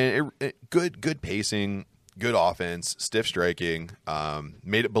 and good pacing, good offense, stiff striking,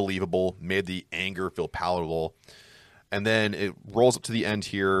 made it believable, made the anger feel palatable. And then it rolls up to the end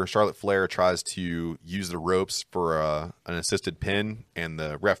here. Charlotte Flair tries to use the ropes for an assisted pin, and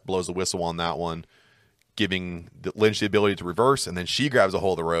the ref blows a whistle on that one, giving Lynch the ability to reverse, and then she grabs a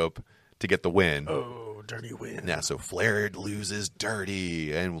hold of the rope to get the win. Oh, dirty win. Yeah, so Flair loses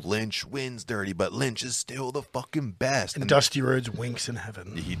dirty, and Lynch wins dirty, but Lynch is still the fucking best. And Dusty Rhodes winks in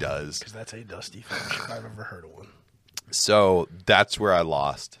heaven. He does. Because that's a Dusty finish if I've ever heard of one. So that's where I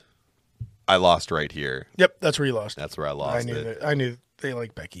lost. I lost right here. Yep, that's where you lost. That's where I lost I knew they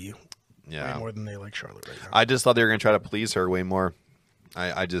like Becky way more than they like Charlotte right now. I just thought they were going to try to please her way more.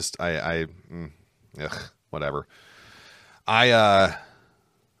 Whatever. I'm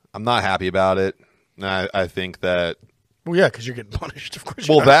not happy about it. I think that. Well, yeah, because you're getting punished, of course.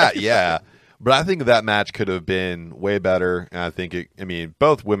 Well, that, yeah. But I think that match could have been way better. And I think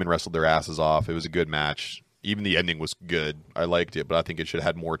both women wrestled their asses off. It was a good match. Even the ending was good. I liked it, but I think it should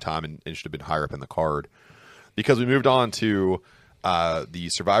have had more time and it should have been higher up in the card. Because we moved on to the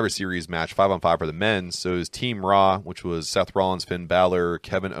Survivor Series match, 5-on-5 for the men. So it was Team Raw, which was Seth Rollins, Finn Balor,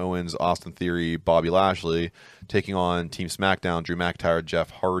 Kevin Owens, Austin Theory, Bobby Lashley, taking on Team SmackDown, Drew McIntyre,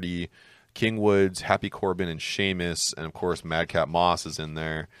 Jeff Hardy, King Woods, Happy Corbin, and Sheamus. And, of course, Madcap Moss is in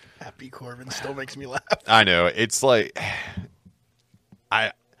there. Happy Corbin still makes me laugh. I know. It's like...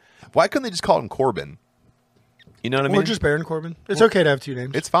 Why couldn't they just call him Corbin? You know what I mean? Or just Baron Corbin. It's okay to have two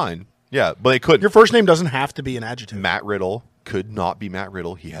names. It's fine. Yeah, but they couldn't. Your first name doesn't have to be an adjective. Matt Riddle could not be Matt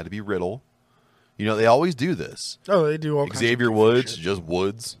Riddle. He had to be Riddle. They always do this. Oh, they do all kinds Xavier of Woods, shit. just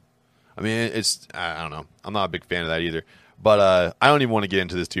Woods. I mean, I don't know. I'm not a big fan of that either. But I don't even want to get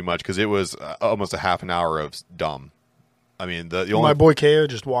into this too much because it was almost a half an hour of dumb. I mean, the only My boy KO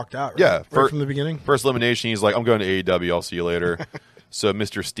just walked out. Right? Yeah, right from the beginning. First elimination, he's like, I'm going to AEW. I'll see you later. So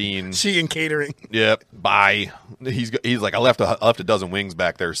Mr. Steen, See you in catering. yep, bye. He's like, I left a dozen wings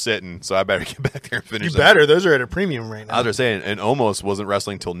back there sitting, so I better get back there and finish You them. better. Those are at a premium right now. I was just saying, and almost wasn't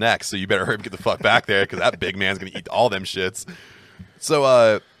wrestling till next, so you better hurry up and get the fuck back there because that big man's going to eat all them shits.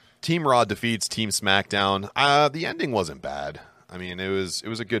 So Team Raw defeats Team SmackDown. The ending wasn't bad. I mean, it was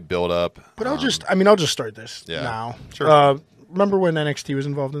a good build up. But I'll just start this Yeah. now. Sure. Remember when NXT was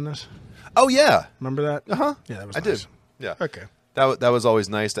involved in this? Oh yeah, Remember that? uh-huh. Yeah, that was I nice. did. Yeah, Okay. that was always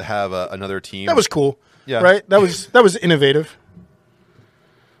nice to have another team. That was cool. Yeah. Right? That was innovative.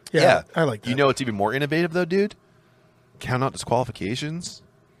 Yeah. I like that. You know what's even more innovative though, dude? Count out disqualifications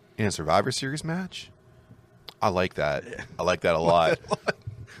in a Survivor Series match. I like that. I like that a lot.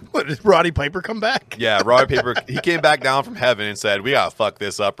 What, did Roddy Piper come back? Yeah, Roddy Piper, he came back down from heaven and said, "We gotta fuck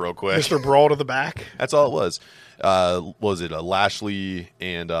this up real quick." Mr. Brawl to the back. That's all it was. Was it Lashley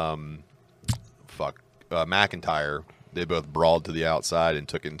and McIntyre? They both brawled to the outside and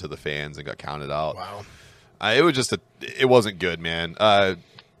took it into the fans and got counted out. Wow. It was just it wasn't good, man.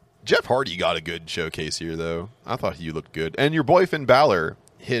 Jeff Hardy got a good showcase here, though. I thought he looked good, and your boy Finn Balor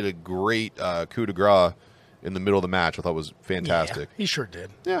hit a great coup de grace in the middle of the match. I thought was fantastic. Yeah, he sure did.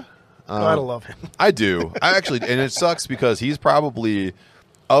 Yeah, Gotta love him. I do. I actually, and it sucks because he's probably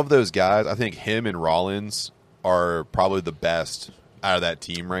of those guys. I think him and Rollins are probably the best out of that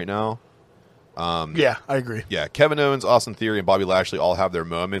team right now. Yeah, I agree. Yeah, Kevin Owens, Austin Theory, and Bobby Lashley all have their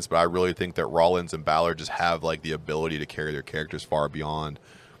moments, but I really think that Rollins and Balor just have like the ability to carry their characters far beyond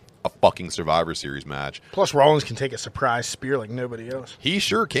a fucking Survivor Series match. Plus, Rollins can take a surprise spear like nobody else. He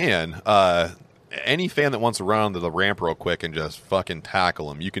sure can. Any fan that wants to run onto the ramp real quick and just fucking tackle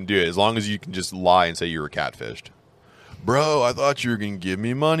him, you can do it as long as you can just lie and say you were catfished. Bro, I thought you were going to give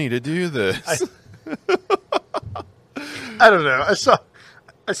me money to do this. I don't know.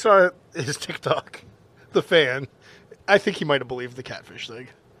 I saw his TikTok. The fan. I think he might have believed the catfish thing.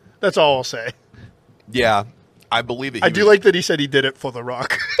 That's all I'll say. Yeah, I believe it. I do like that he said he did it for The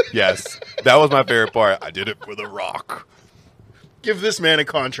Rock. Yes, that was my favorite part. I did it for The Rock. Give this man a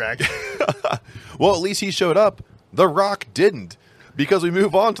contract. Well, at least he showed up. The Rock didn't. Because we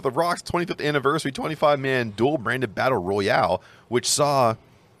move on to The Rock's 25th anniversary 25-man dual-branded battle royale, which saw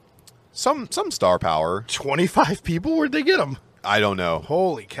some star power. 25 people? Where'd they get him? I don't know.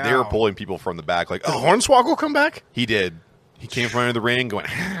 Holy cow. They were pulling people from the back. Like, Did oh, Hornswoggle come back? he did. He came from under the ring going,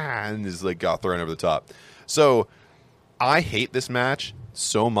 and just like got thrown over the top. So I hate this match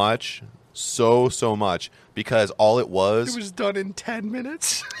so much, so much, because all it was, It was done in 10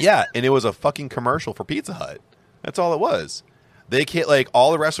 minutes. yeah, and it was a fucking commercial for Pizza Hut. That's all it was. They can't, like,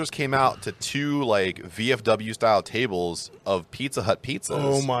 all the wrestlers came out to two like VFW style tables of Pizza Hut pizzas.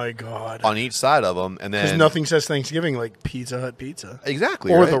 Oh my god. On each side of them, and Because then nothing says Thanksgiving like Pizza Hut pizza.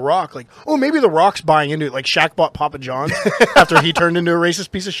 exactly, Or right? The Rock. Like, oh, maybe The Rock's buying into it. Like Shaq bought Papa John's after he turned into a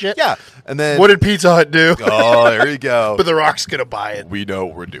racist piece of shit. Yeah, and then What did Pizza Hut do? oh, there you go. But The Rock's going to buy it. We know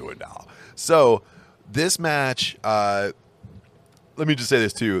what we're doing now. So this match, let me just say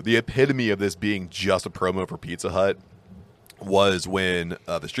this too: the epitome of this being just a promo for Pizza Hut was when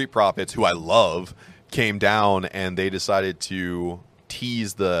the Street Profits, who I love, came down and they decided to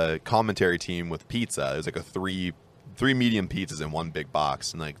tease the commentary team with pizza. It was like a three medium pizzas in one big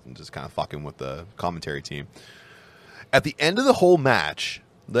box, and like just kind of fucking with the commentary team. At the end of the whole match,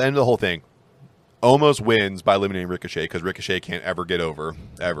 the end of the whole thing, Omos wins by eliminating Ricochet because Ricochet can't ever get over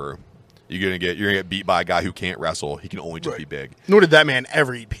ever. You're gonna get beat by a guy who can't wrestle. He can only just be big. Nor did that man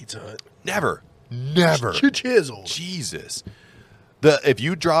ever eat Pizza Hut. Never. Chizzle. Jesus. If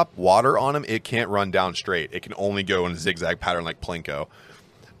you drop water on him, it can't run down straight. It can only go in a zigzag pattern like Plinko.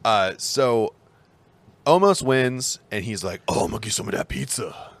 So Omos wins, and he's like, "Oh, I'm gonna get some of that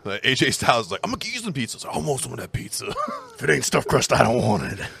pizza." AJ Styles is like, "I'm gonna get you some pizza." So I want some of that pizza. If it ain't stuffed crust, I don't want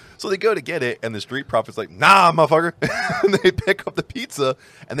it. So they go to get it, and the Street Profits like, "Nah, motherfucker." And they pick up the pizza,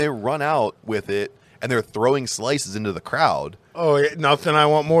 and they run out with it, and they're throwing slices into the crowd. Oh, yeah, nothing I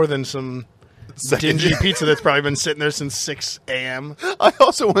want more than some Second- dingy pizza that's probably been sitting there since 6 a.m. I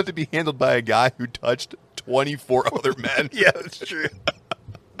also want it to be handled by a guy who touched 24 other men. Yeah, that's true.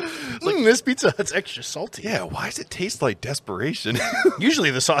 This Pizza Hut's extra salty. Yeah, why does it taste like desperation?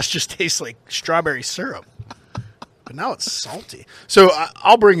 Usually the sauce just tastes like strawberry syrup, but now it's salty. So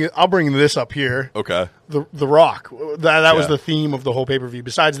I'll bring this up here. Okay. The Rock. That was Yeah. the theme of the whole pay-per-view.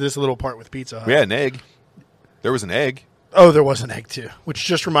 Besides this little part with Pizza Hut. We had an egg. There was an egg. Oh, there was an egg too, which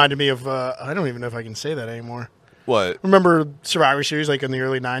just reminded me of. I don't even know if I can say that anymore. What? Remember Survivor Series, like in the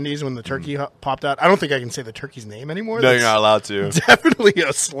early '90s when the turkey popped out? I don't think I can say the turkey's name anymore. No, That's you're not allowed to. Definitely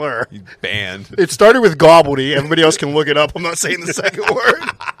a slur. Banned. It started with gobbledy. Everybody else can look it up. I'm not saying the second word.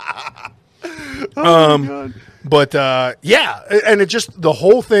 But yeah, and it just the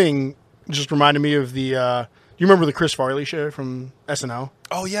whole thing just reminded me of the. You remember the Chris Farley show from SNL,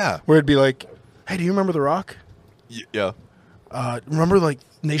 Oh yeah. where it'd be like, "Hey, do you remember The Rock? Yeah. Remember like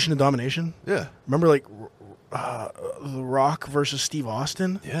Nation of Domination? Yeah. Remember like The Rock versus Steve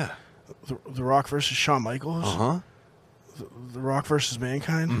Austin? Yeah. The Rock versus Shawn Michaels? Huh? The Rock versus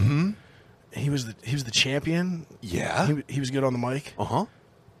Mankind? Mm-hmm. He was the champion. Yeah. He was good on the mic. Uh-huh.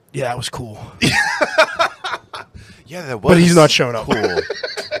 Yeah, it was cool. Yeah, that was. But he's not showing up. Cool.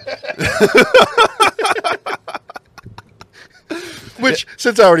 Which,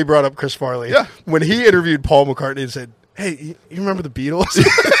 since I already brought up Chris Farley, Yeah. when he interviewed Paul McCartney and said, "Hey, you remember the Beatles?"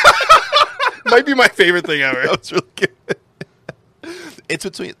 Might be my favorite thing ever. That was really good. It's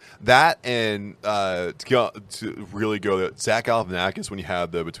between that and to really go there, Zach Galifianakis when you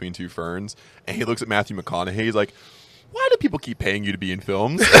had the Between Two Ferns, and he looks at Matthew McConaughey. He's like, "Why do people keep paying you to be in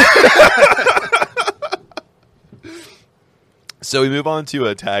films?" So we move on to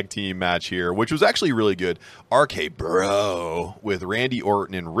a tag team match here, which was actually really good. RK Bro with Randy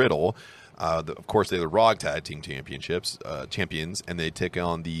Orton and Riddle. Of course, they're the Raw Tag Team champions, and they take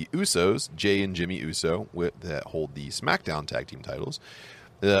on the Usos, Jay and Jimmy Uso, that hold the SmackDown Tag Team titles.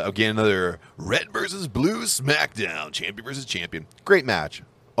 Again, another red versus blue SmackDown, champion versus champion. Great match.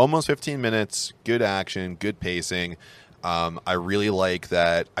 Almost 15 minutes, good action, good pacing. I really like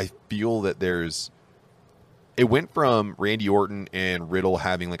that. I feel that it went from Randy Orton and Riddle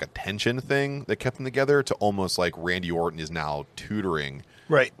having like a tension thing that kept them together to almost like Randy Orton is now tutoring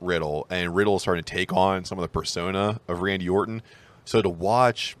Riddle, and Riddle is starting to take on some of the persona of Randy Orton. So to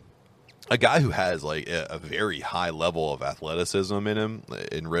watch a guy who has like a very high level of athleticism in him,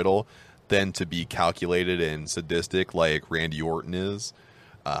 in Riddle, then to be calculated and sadistic like Randy Orton is,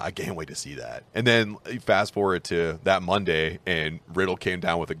 I can't wait to see that. And then fast forward to that Monday, and Riddle came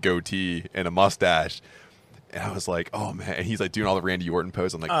down with a goatee and a mustache. And I was like, oh, man. And he's like doing all the Randy Orton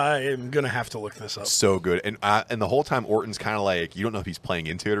poses. I'm like, I am going to have to look this up. So good. And the whole time Orton's kind of like, you don't know if he's playing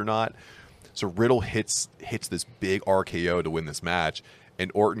into it or not. So Riddle hits this big RKO to win this match.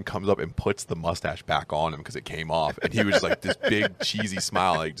 And Orton comes up and puts the mustache back on him because it came off. And he was just like this big cheesy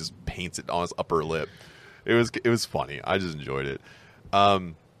smile, like just paints it on his upper lip. It was funny. I just enjoyed it. But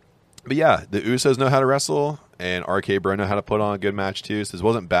yeah, the Usos know how to wrestle. And RK Bro know how to put on a good match too. So this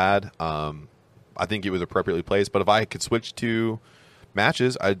wasn't bad. I think it was appropriately placed, but if I could switch to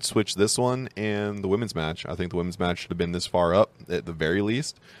matches, I'd switch this one and the women's match. I think the women's match should have been this far up at the very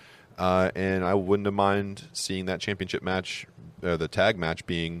least, and I wouldn't have mind seeing that championship match, the tag match,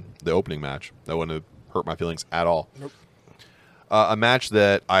 being the opening match. That wouldn't have hurt my feelings at all. Nope. A match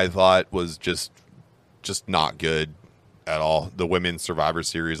that I thought was just not good at all. The women's Survivor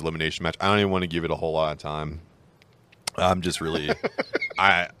Series elimination match. I don't even want to give it a whole lot of time. I'm just really,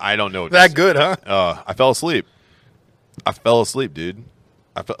 I don't know. That good, huh? I fell asleep. Dude.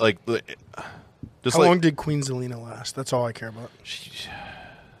 I felt like, just how long did Queen Zelina last? That's all I care about.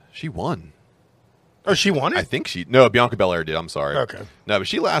 She won. Oh, she won it? I think Bianca Belair did. I'm sorry. Okay. No, but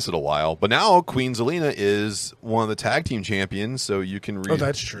she lasted a while. But now Queen Zelina is one of the tag team champions, so you can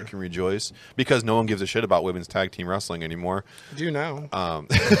that's true. You can rejoice because no one gives a shit about women's tag team wrestling anymore. I do now.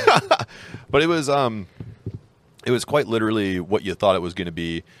 But it was quite literally what you thought it was going to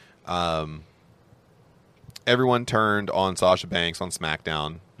be. Everyone turned on Sasha Banks on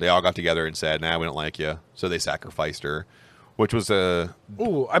SmackDown. They all got together and said, "Nah, we don't like you." So they sacrificed her, which was a...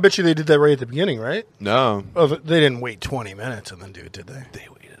 Ooh, I bet you they did that right at the beginning, right? No. Oh, they didn't wait 20 minutes and then do it, did they? They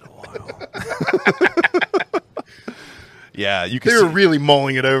waited a while. Yeah, you could They were really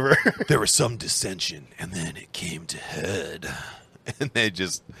mulling it over. There was some dissension, and then it came to head. And they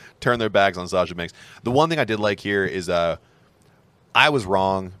just turned their backs on Sasha Banks. The one thing I did like here is I was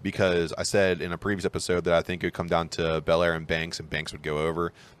wrong because I said in a previous episode that I think it would come down to Belair and Banks would go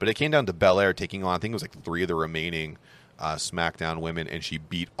over. But it came down to Belair taking on, I think it was like 3 of the remaining SmackDown women, and she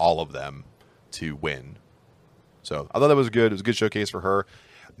beat all of them to win. So I thought that was good. It was a good showcase for her.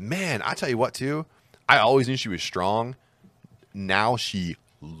 Man, I tell you what, too. I always knew she was strong. Now she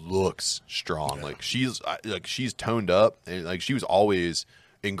looks strong. Yeah. She's toned up, and like she was always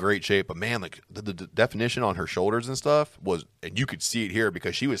in great shape. But man, like the definition on her shoulders and stuff was, and you could see it here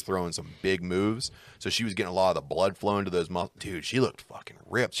because she was throwing some big moves. So she was getting a lot of the blood flowing to those muscles. Dude, she looked fucking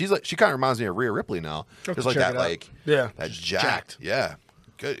ripped. She kind of reminds me of Rhea Ripley now. Just like that, that jacked. Yeah,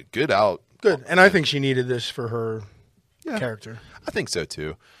 good out. Good, and I think she needed this for her character. I think so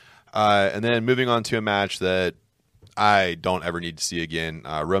too. And then moving on to a match that I don't ever need to see again.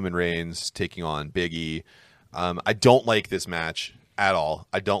 Roman Reigns taking on Big E. I don't like this match at all.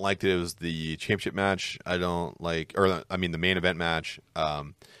 I don't like that it was the championship match. The main event match. I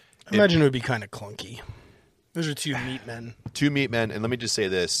imagine it would be kind of clunky. Those are two meat men. And let me just say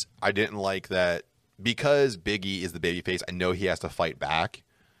this. I didn't like that because Big E is the babyface. I know he has to fight back.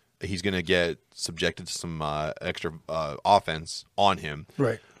 He's going to get subjected to some extra offense on him.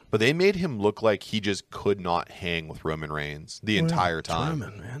 Right. But they made him look like he just could not hang with Roman Reigns the entire time.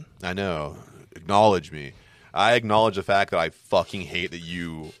 Roman, man. I know. Acknowledge me. I acknowledge the fact that I fucking hate that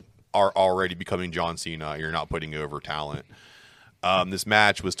you are already becoming John Cena. You're not putting over talent. This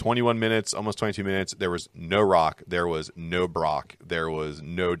match was 21 minutes, almost 22 minutes. There was no Rock. There was no Brock. There was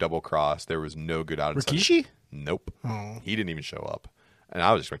no double cross. There was no good out of Rikishi? Nope. Oh. He didn't even show up. And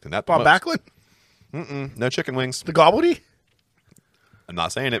I was expecting that. Bob Backlund? No chicken wings. The Gobbledy? I'm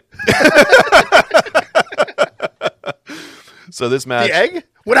not saying it. So this match. The egg?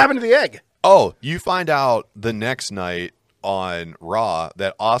 What happened to the egg? Oh, you find out the next night on Raw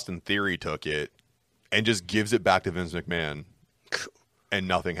that Austin Theory took it and just gives it back to Vince McMahon, and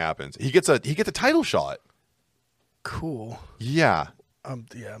nothing happens. He gets a title shot. Cool. Yeah. I'm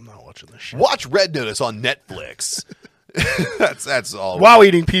not watching this shit. Watch Red Notice on Netflix. That's all. While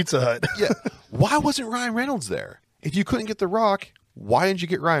eating Pizza Hut. Yeah. Why wasn't Ryan Reynolds there? If you couldn't get The Rock, why didn't you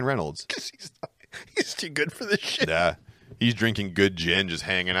get Ryan Reynolds? Because he's too good for this shit. Yeah. He's drinking good gin, just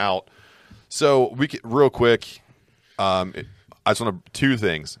hanging out. So real quick, I just want to two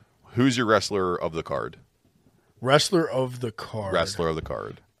things. Who's your wrestler of the card? Wrestler of the card. Wrestler of the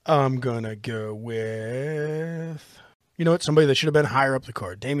card. I'm going to go with, you know what, somebody that should have been higher up the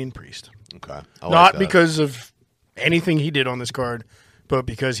card, Damian Priest. Okay. Not because of anything he did on this card, but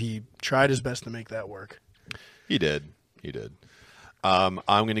because he tried his best to make that work. He did. I'm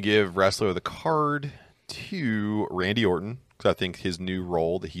going to give wrestler of the card to Randy Orton because I think his new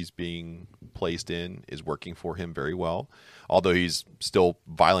role that he's being placed in is working for him very well. Although he's still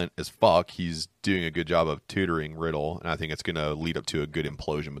violent as fuck, he's doing a good job of tutoring Riddle, and I think it's going to lead up to a good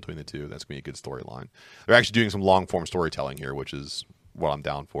implosion between the two. That's going to be a good storyline. They're actually doing some long-form storytelling here, which is what I'm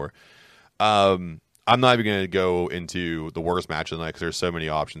down for. I'm not even going to go into the worst match of the night because there's so many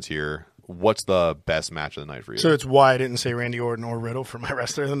options here. What's the best match of the night for you? So it's why I didn't say Randy Orton or Riddle for my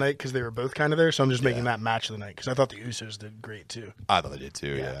wrestler of the night because they were both kind of there. So I'm just making that match of the night because I thought the Usos did great too. I thought they did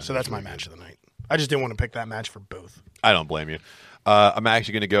too, yeah. So that's my match of the night. I just didn't want to pick that match for both. I don't blame you. I'm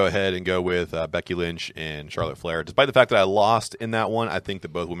actually going to go ahead and go with Becky Lynch and Charlotte Flair. Despite the fact that I lost in that one, I think that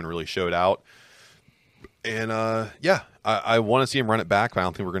both women really showed out. And I want to see him run it back, but I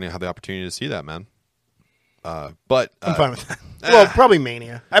don't think we're going to have the opportunity to see that, man. But I'm fine with that. Well, probably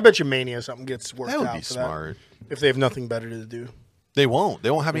Mania. I bet you Mania something gets worked out. That would be for smart. That, if they have nothing better to do. They won't.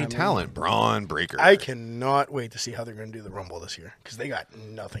 They won't have any talent. Braun Breaker. I cannot wait to see how they're going to do the Rumble this year because they got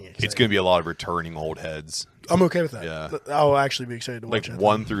nothing exciting. It's going to be a lot of returning old heads. I'm okay with that. Yeah. I'll actually be excited to watch Like it.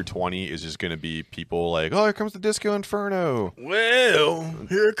 1 through 20 is just going to be people like, oh, here comes the Disco Inferno. Well,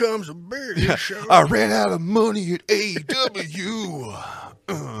 here comes a big show. I ran out of money at AEW.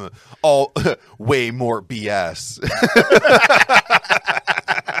 All way more BS.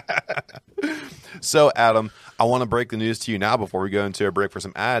 So, Adam, I want to break the news to you now before we go into a break for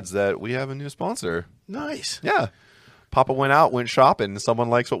some ads that we have a new sponsor. Nice. Yeah. Papa went shopping.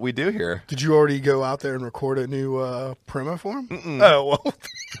 Someone likes what we do here. Did you already go out there and record a new promo for him? Oh, well.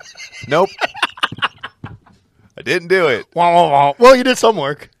 Nope. I didn't do it. Well, you did some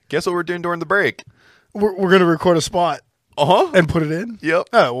work. Guess what we're doing during the break? We're going to record a spot Uh-huh. and put it in? Yep.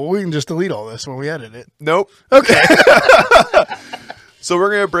 Oh, well, we can just delete all this when we edit it. Nope. Okay. So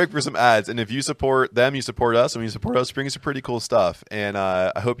we're going to break for some ads, and if you support them, you support us, and when you support us, bring us some pretty cool stuff. And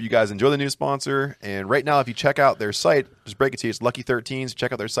I hope you guys enjoy the new sponsor. And right now, if you check out their site, just break it to you, it's Lucky 13s.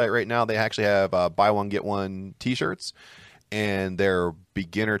 Check out their site right now. They actually have buy one, get one t-shirts, and their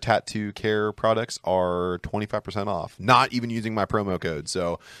beginner tattoo care products are 25% off, not even using my promo code.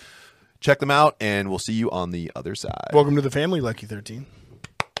 So check them out, and we'll see you on the other side. Welcome to the family, Lucky 13.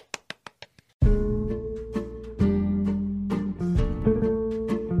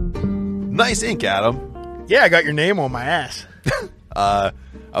 Nice ink, Adam. Yeah, I got your name on my ass. I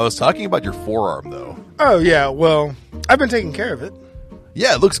was talking about your forearm, though. Oh, yeah. Well, I've been taking care of it.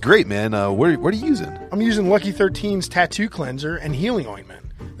 Yeah, it looks great, man. What are you using? I'm using Lucky 13's tattoo cleanser and healing ointment.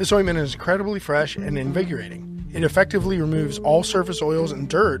 This ointment is incredibly fresh and invigorating. It effectively removes all surface oils and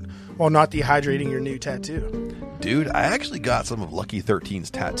dirt while not dehydrating your new tattoo. Dude, I actually got some of Lucky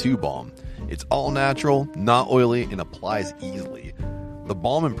 13's tattoo balm. It's all natural, not oily, and applies easily. The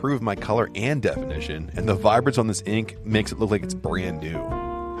balm improved my color and definition, and the vibrance on this ink makes it look like it's brand new.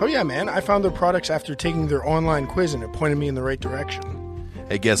 Oh yeah, man. I found their products after taking their online quiz, and it pointed me in the right direction.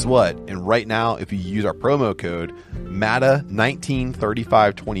 Hey, guess what? And right now, if you use our promo code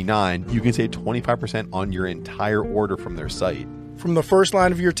MATA193529, you can save 25% on your entire order from their site. From the first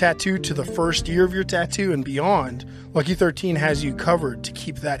line of your tattoo to the first year of your tattoo and beyond, Lucky 13 has you covered to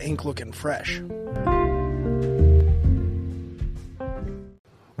keep that ink looking fresh.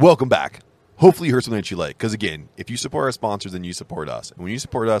 Welcome back. Hopefully you heard something that you like. Because again, if you support our sponsors, then you support us. And when you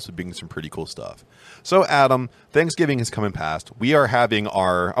support us, we bring some pretty cool stuff. So Adam, Thanksgiving is coming past. We are having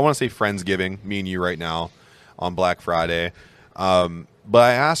our, I want to say Friendsgiving, me and you right now, on Black Friday. But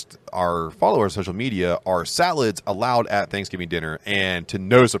I asked our followers on social media, are salads allowed at Thanksgiving dinner? And to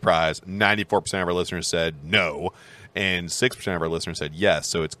no surprise, 94% of our listeners said no. And 6% of our listeners said yes.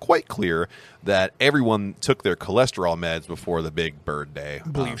 So it's quite clear that everyone took their cholesterol meds before the big bird day. I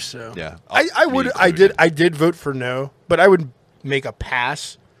believe so. Yeah. I did vote for no, but I would make a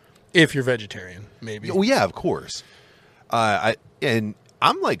pass if you're vegetarian, maybe. Oh yeah, of course. I'm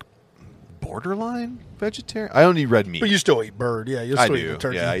like borderline vegetarian. I don't eat red meat. But you still eat bird, yeah. You'll I still do. eat the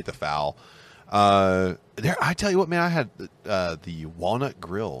turkey. Yeah, I eat the fowl. I tell you what, man, I had the Walnut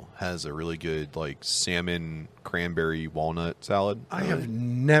Grill has a really good like salmon cranberry walnut salad. I have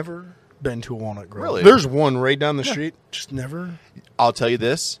never been to a Walnut Grill. Really? There's one right down the street. Just never I'll tell you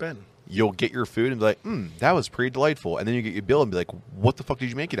this. been. You'll get your food and be like, that was pretty delightful. And then you get your bill and be like, what the fuck did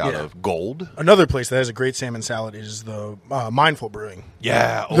you make it out Yeah. of? Gold? Another place that has a great salmon salad is the Mindful Brewing.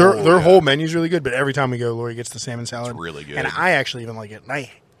 Yeah. Their whole menu's really good, but every time we go, Lori gets the salmon salad. It's really good. And I actually even like it. And I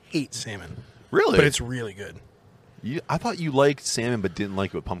hate salmon. Really? But it's really good. I thought you liked salmon but didn't like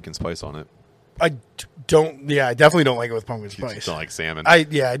it with pumpkin spice on it. I definitely don't like it with pumpkin You spice. just don't like salmon. I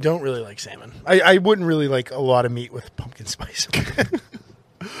don't really like salmon. I wouldn't really like a lot of meat with pumpkin spice.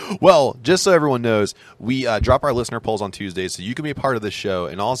 Well, just so everyone knows, we drop our listener polls on Tuesdays, so you can be a part of this show.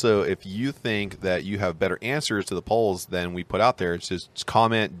 And also, if you think that you have better answers to the polls than we put out there, just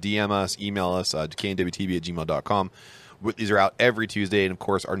comment, DM us, email us, decayingwtb@gmail.com. These are out every Tuesday, and of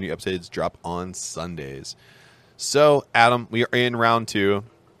course, our new episodes drop on Sundays. So, Adam, we are in round 2.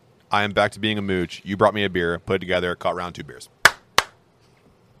 I am back to being a mooch. You brought me a beer, put it together, caught round 2 beers.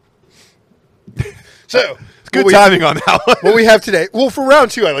 So It's good timing on that one. what we have today. Well, for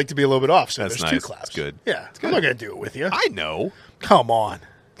round 2, I like to be a little bit off. So That's there's 2 nice. claps. It's good. Yeah, It's good. I'm not gonna do it with you. I know. Come on.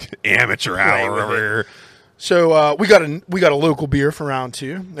 Amateur Play hour with over it. here. So we got a local beer for round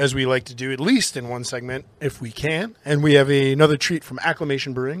 2, as we like to do at least in one segment if we can. And we have another treat from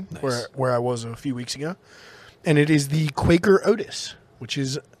Acclamation Brewing, where I was a few weeks ago, and it is the Quaker Otis, which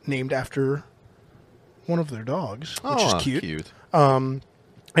is named after one of their dogs, which is cute.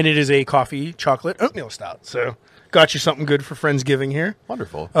 And it is a coffee chocolate oatmeal stout. So got you something good for Friendsgiving here.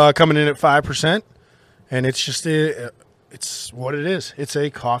 Wonderful. Coming in at 5%, and it's just it's what it is. It's a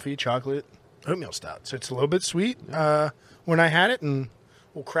coffee chocolate oatmeal stout. So it's a little bit sweet when I had it, and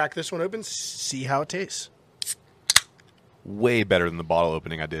we'll crack this one open, see how it tastes. Way better than the bottle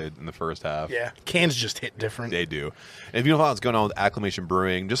opening I did in the first half. Yeah, cans just hit different. They do. And if you don't know what's going on with Acclamation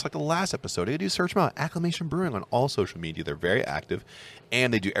Brewing, just like the last episode, you do search them out. Acclamation Brewing on all social media. They're very active,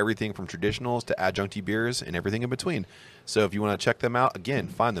 and they do everything from traditionals to adjuncty beers and everything in between. So if you want to check them out, again,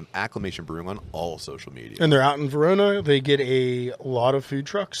 find them, Acclamation Brewing, on all social media. And they're out in Verona. They get a lot of food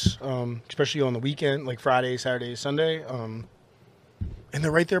trucks, especially on the weekend, like Friday, Saturday, Sunday. And they're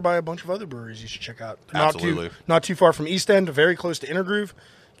right there by a bunch of other breweries you should check out. Absolutely. Not too far from East End, very close to Intergroove.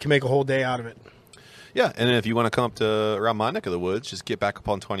 You can make a whole day out of it. Yeah, and then if you want to come up to around my neck of the woods, just get back up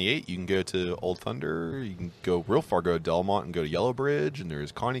on 28. You can go to Old Thunder. You can go real far, go to Delmont and go to Yellow Bridge, and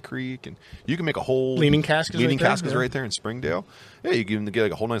there's Connie Creek, and you can make a whole Leaning Cask is right there in Springdale. Yeah, you can get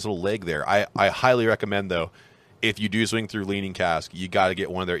like a whole nice little leg there. I highly recommend though, if you do swing through Leaning Cask, you got to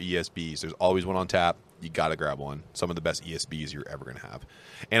get one of their ESBs. There's always one on tap. You got to grab one. Some of the best ESBs you're ever going to have.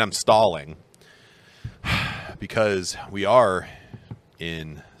 And I'm stalling because we are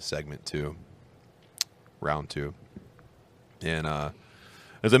in segment 2, round 2. And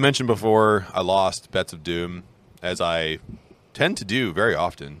as I mentioned before, I lost Bets of Doom, as I tend to do very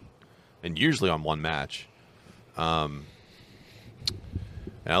often, and usually on one match. And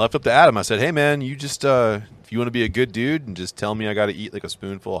I left up to Adam. I said, hey, man, you just, if you want to be a good dude and just tell me I got to eat like a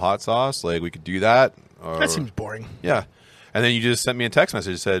spoonful of hot sauce, like we could do that. Or, That seems boring. yeah. And then you just sent me a text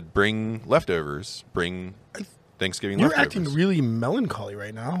message that said, bring leftovers. Bring Thanksgiving You're leftovers. acting really melancholy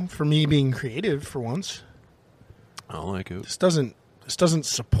right now for me being creative for once. I don't like it. This doesn't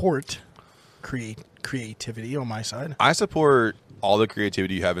support creativity on my side. I support all the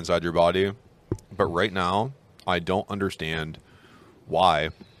creativity you have inside your body, but right now, I don't understand why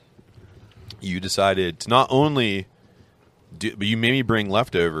you decided to not only but you made me bring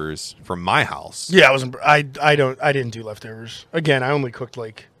leftovers from my house. Yeah, I didn't do leftovers. Again, I only cooked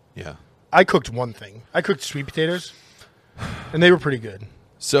Yeah. I cooked one thing. I cooked sweet potatoes, and they were pretty good.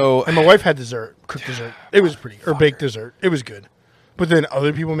 So And my wife had cooked dessert. It was baked dessert. It was good. But then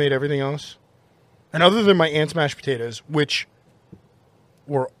other people made everything else. And other than my aunt's mashed potatoes, which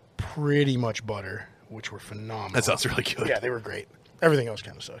were pretty much butter, which were phenomenal. that sounds really good. Yeah, they were great. Everything else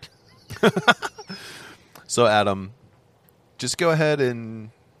kind of sucked. So Adam, just go ahead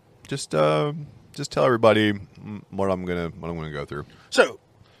and just tell everybody what I'm gonna go through. So,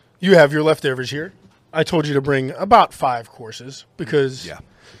 you have your leftovers here. I told you to bring about 5 courses because Yeah.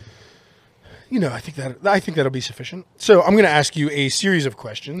 I think that'll be sufficient. So I'm going to ask you a series of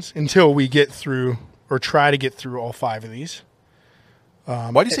questions until we get through or try to get through all 5 of these.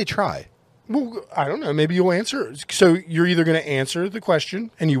 Why do you say try? Well, I don't know. Maybe you'll answer. So you're either going to answer the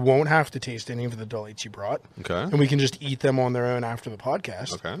question and you won't have to taste any of the delights you brought. Okay. And we can just eat them on their own after the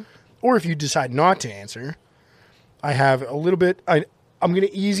podcast. Okay. Or if you decide not to answer, I have a little bit. I'm going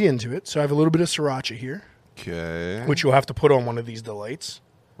to ease into it. So I have a little bit of sriracha here, Okay. which you'll have to put on one of these delights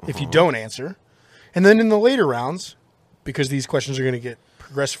if you don't answer. And then in the later rounds, because these questions are going to get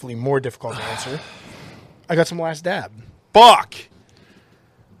progressively more difficult to answer, I got some last dab. Fuck.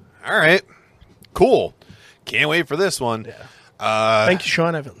 All right. Cool. Can't wait for this one. Yeah. Thank you,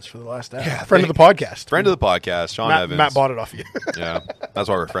 Sean Evans, for the last dab. Yeah, Friend of the podcast. Friend of the podcast, Sean Evans. Matt bought it off you. Yeah. That's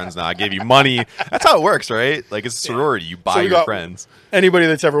why we're friends now. I gave you money. That's how it works, right? Like it's a sorority. You buy So we your got- friends. Anybody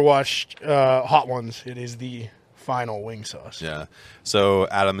that's ever watched Hot Ones, it is the final wing sauce. Yeah. So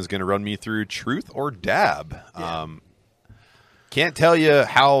Adam is going to run me through truth or dab. Yeah. Can't tell you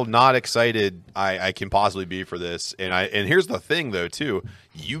how not excited I can possibly be for this. And here's the thing though too.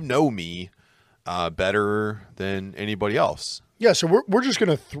 You know me better than anybody else. Yeah, so we're just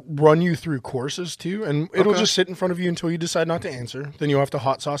going to run you through courses too, and it'll Okay. just sit in front of you until you decide not to answer. Then you'll have to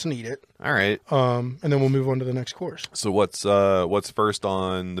hot sauce and eat it, All right. and then we'll move on to the next course. So what's first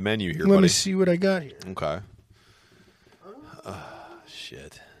on the menu here, Let buddy? me see what I got here. Okay.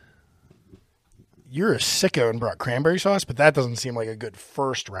 Shit. You're a sicko and brought cranberry sauce, but that doesn't seem like a good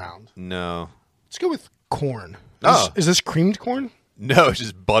first round. No. Let's go with corn. Oh. Is this creamed corn? No, it's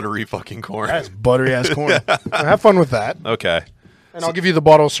just buttery fucking corn. That's buttery ass corn. Have fun with that, Okay. and I'll give you the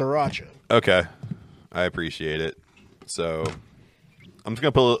bottle of sriracha. Okay. I appreciate it. So I'm just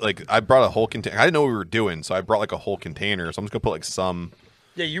gonna put I brought a whole container. I didn't know what we were doing, so I brought like a whole container. So I'm just gonna put some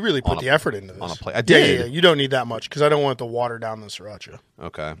Yeah, you really put the effort into this. on a plate. I Yeah, did. yeah, you don't need that much because I don't want it to water down the sriracha.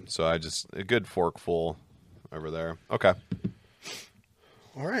 Okay. So I just a good forkful over there. Okay.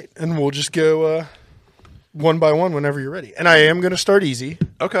 All right, and we'll just go one by one whenever you're ready. And I am going to start easy.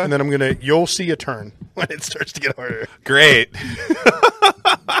 Okay. And then you'll see a turn when it starts to get harder. Great.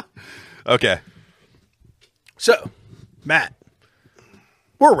 Okay. So, Matt,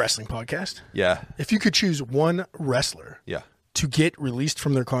 we're a wrestling podcast. Yeah. If you could choose one wrestler Yeah. to get released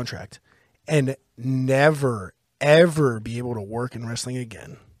from their contract and never, ever be able to work in wrestling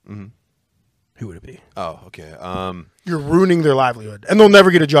again, who would it be? Oh, okay. You're ruining their livelihood, and they'll never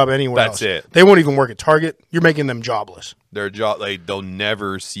get a job anywhere That's else. it. They won't even work at Target. You're making them jobless. Their job, they'll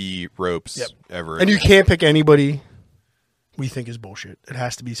never see ropes Yep. ever. And you again. can't pick anybody we think is bullshit. It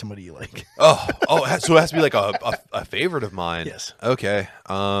has to be somebody you like. Oh, so it has to be like a favorite of mine. Yes. Okay.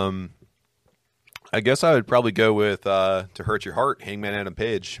 I guess I would probably go with To Hurt Your Heart, Hangman Adam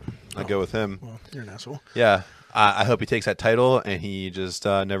Page. I'd go with him. Well, you're an asshole. Yeah. I hope he takes that title and he just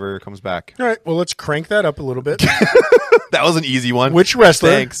never comes back. All right, well, let's crank that up a little bit. That was an easy one. Which wrestler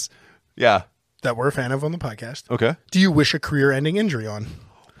Thanks. Yeah. that we're a fan of on the podcast Okay. do you wish a career-ending injury on?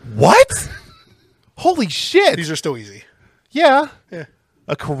 What? Holy shit. These are still easy. Yeah. Yeah.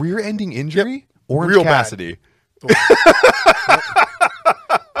 A career-ending injury? Orange Real bad. Cassidy.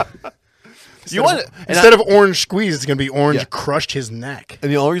 You want Instead of orange squeeze, it's going to be orange Yeah. crushed his neck.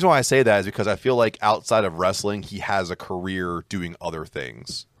 And the only reason why I say that is because I feel like outside of wrestling, he has a career doing other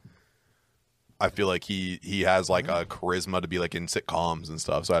things. I feel like he has like a charisma to be like in sitcoms and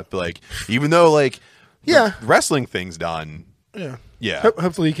stuff. So I feel like even though like Yeah. the wrestling thing's done, Yeah. yeah.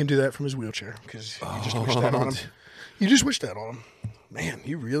 Hopefully he can do that from his wheelchair because you just wish that on him. You just wish that on him. Man,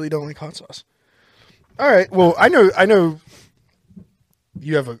 you really don't like hot sauce. All right. Well, I know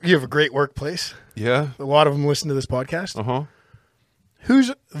you have a great workplace. Yeah. A lot of them listen to this podcast. Uh-huh.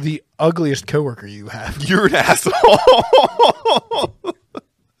 Who's the ugliest coworker you have? You're an asshole.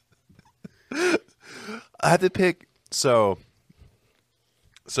 I had to pick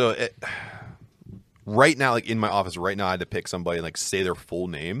right now, like in my office right now, I had to pick somebody and like say their full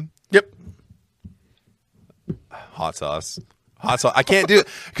name. Yep. Hot sauce. Hot sauce. I can't do it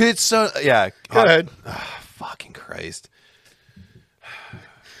because it's so. Yeah. Go ahead. Fucking Christ.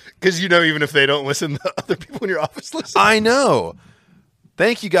 Because even if they don't listen, the other people in your office listen. I know.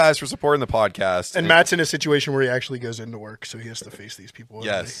 Thank you guys for supporting the podcast. And Matt's in a situation where he actually goes into work, so he has to face these people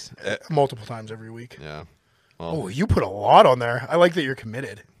Yes. multiple times every week. Yeah. Oh, you put a lot on there. I like that you're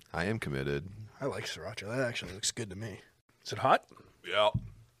committed. I am committed. I like sriracha. That actually looks good to me. Is it hot? Yeah.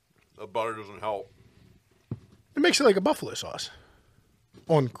 The butter doesn't help. It makes it like a buffalo sauce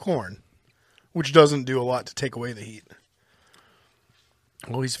on corn, which doesn't do a lot to take away the heat.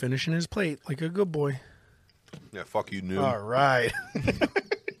 Oh, he's finishing his plate like a good boy. Yeah, fuck you, noob. All right.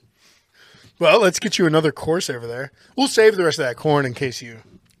 Well, let's get you another course over there. We'll save the rest of that corn in case you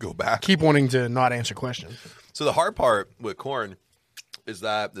Go back. keep wanting to not answer questions. So the hard part with corn is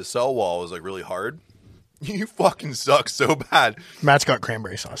that the cell wall is like really hard. You fucking suck so bad. Matt's got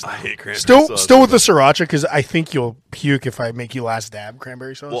cranberry sauce. I hate cranberry Still sauce. with the sriracha because I think you'll puke if I make you last dab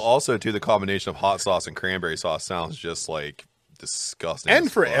cranberry sauce. Well, also too, the combination of hot sauce and cranberry sauce sounds just like disgusting. and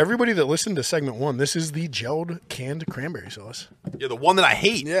as for fuck. everybody that listened to segment 1, this is the gelled canned cranberry sauce. Yeah, the one that I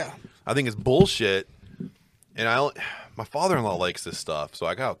hate. Yeah. I think it's bullshit. And my father-in-law likes this stuff, so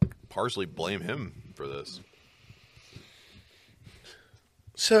I gotta partially blame him for this.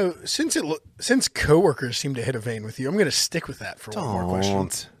 So since coworkers seem to hit a vein with you, I'm going to stick with that for one more question.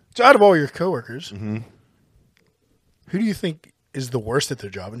 So out of all your coworkers, who do you think is the worst at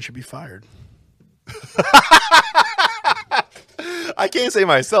their job and should be fired? I can't say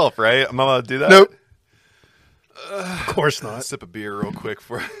myself, right? I'm not allowed to do that? Nope. Of course not. Sip a beer real quick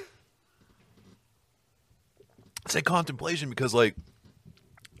for say contemplation because like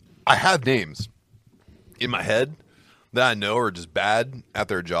I have names in my head that I know are just bad at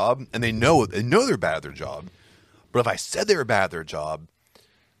their job, and they know they're bad at their job. But if I said they were bad at their job,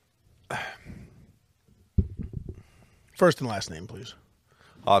 First and last name, please.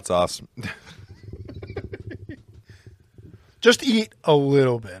 hot sauce. Just eat a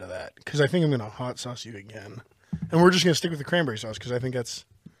little bit of that because I think I'm going to hot sauce you again. And we're just going to stick with the cranberry sauce because I think that's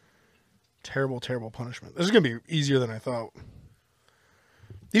terrible, terrible punishment. This is going to be easier than I thought.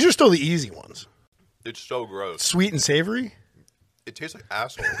 These are still the easy ones. It's so gross. Sweet and savory. It tastes like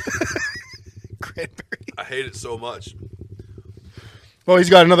asshole. Cranberry. I hate it so much. Well, he's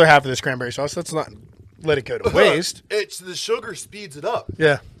got another half of this cranberry sauce. Let's not let it go to waste. It's the sugar speeds it up.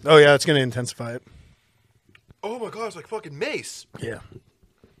 Yeah. Oh, yeah, it's going to intensify it. Oh my god, it's like fucking mace. Yeah. Do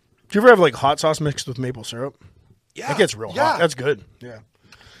you ever have like hot sauce mixed with maple syrup? Yeah, It gets real yeah. hot. That's good. Yeah.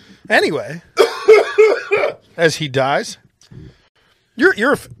 Anyway, as he dies, we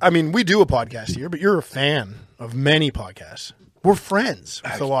do a podcast here, but you're a fan of many podcasts. We're friends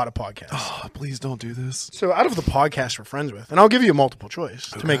with a lot of podcasts. Oh, please don't do this. So out of the podcasts we're friends with, and I'll give you a multiple choice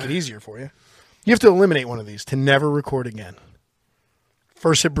to make it easier for you. You have to eliminate one of these to never record again.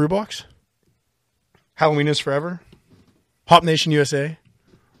 First Sip Brewbox, Halloween is Forever, Hop Nation USA,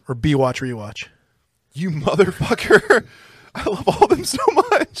 or B Watch Rewatch. You motherfucker. I love all of them so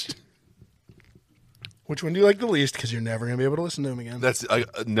much. Which one do you like the least? Because you're never going to be able to listen to them again. That's like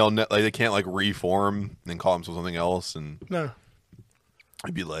they can't like reform and call themselves something else, and No.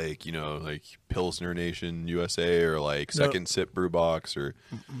 it'd be like like Pilsner Nation USA or like Second Sip Brew Box or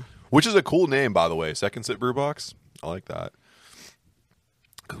which is a cool name by the way. Second Sip Brew Box. I like that.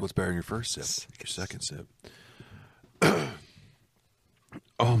 Because what's better than your first sip? Your second sip.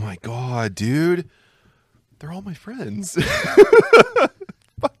 Oh my god, dude! They're all my friends.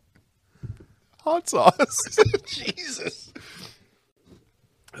 Hot sauce. Jesus.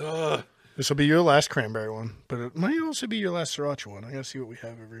 This will be your last cranberry one, but it might also be your last sriracha one. I got to see what we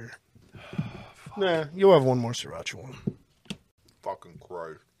have over here. Nah, you'll have one more sriracha one. Fucking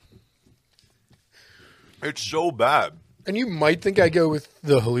Christ. It's so bad. And you might think I go with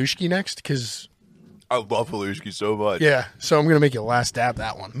the halushki next, because I love Halushki so much. yeah, so I'm going to make you last dab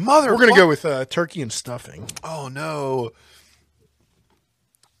that one. Mother We're going to fuck- go with turkey and stuffing. Oh no.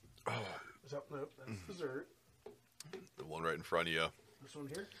 Nope, that's dessert. The one right in front of you. This one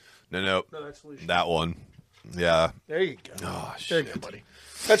here? No. No, that's halushki. That one. Yeah. There you go. Oh, There you shit. go, buddy.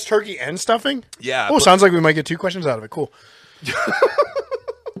 That's turkey and stuffing? Yeah. Oh, sounds like we might get 2 questions out of it. Cool.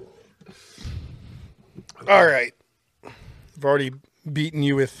 All right. I've already beaten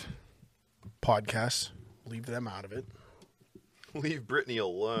you with podcasts. Leave them out of it. Leave Brittany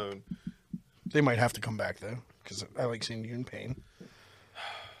alone. They might have to come back, though, because I like seeing you in pain.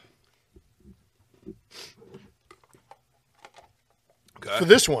 Okay. For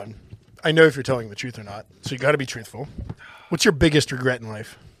this one, I know if you're telling the truth or not, so you got to be truthful. What's your biggest regret in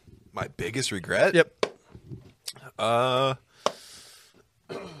life? My biggest regret? Yep. My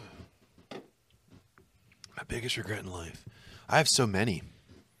biggest regret in life. I have so many.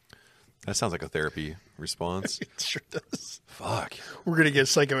 That sounds like a therapy response. It sure does. Fuck. We're going to get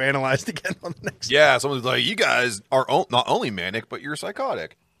psychoanalyzed again on the next. Yeah, someone's like, you guys are not only manic, but you're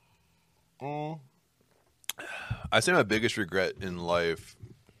psychotic. I say my biggest regret in life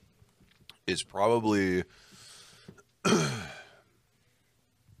is probably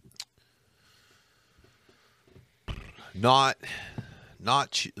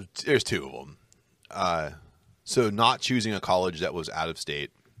there's two of them. So not choosing a college that was out of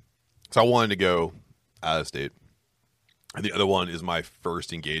state. So I wanted to go out of state. And the other one is my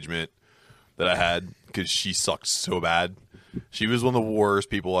first engagement that I had because she sucked so bad. She was one of the worst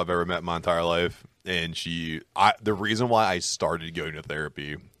people I've ever met in my entire life. And the reason why I started going to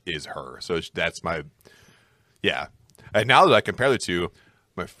therapy is her. So that's my, yeah. And now that I compare the two,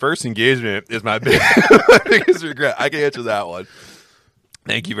 my first engagement is my biggest regret. I can answer that one.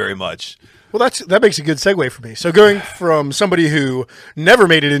 Thank you very much. Well, that makes a good segue for me. So going from somebody who never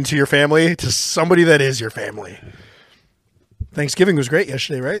made it into your family to somebody that is your family. Thanksgiving was great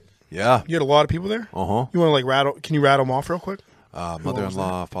yesterday, right? Yeah. You had a lot of people there? Uh-huh. You want to can you rattle them off real quick?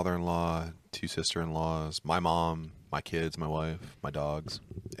 Mother-in-law, father-in-law, 2 sister-in-laws, my mom, my kids, my wife, my dogs,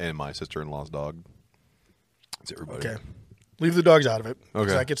 and my sister-in-law's dog. That's everybody. Okay. Leave the dogs out of it. Okay.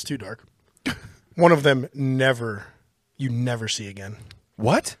 Because that gets too dark. One of them you never see again.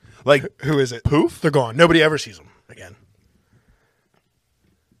 What? Like, Who is it? Poof? They're gone. Nobody ever sees them again.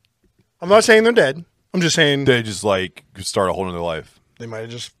 I'm not saying they're dead. I'm just saying they just like start a whole nother life. they might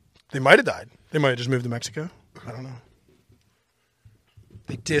have died. They might have just moved to Mexico. I don't know.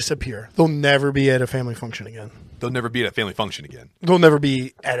 They disappear. They'll never be at a family function again. They'll never be at a family function again. They'll never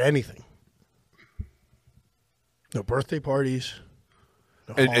be at anything. No birthday parties.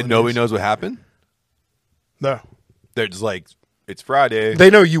 No And nobody holidays. knows what happened? No. They're just like, it's Friday. They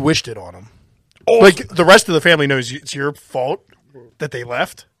know you wished it on them. Oh. Like, the rest of the family knows it's your fault that they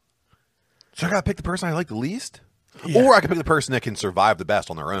left. So I got to pick the person I like the least? Yeah. Or I can pick the person that can survive the best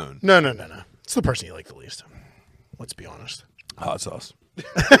on their own. No. It's the person you like the least. Let's be honest. Hot sauce.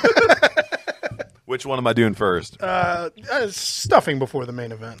 Which one am I doing first? Stuffing before the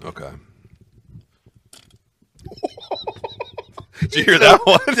main event. Okay. Did you hear that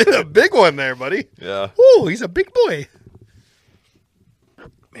one? A big one there, buddy. Yeah. Ooh, he's a big boy.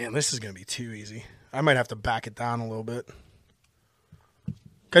 Man, this is going to be too easy. I might have to back it down a little bit.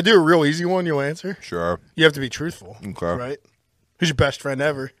 Can I do a real easy one you'll answer? Sure. You have to be truthful. Okay. Right? Who's your best friend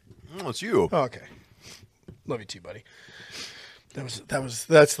ever? Oh, it's you. Oh, okay. Love you too, buddy.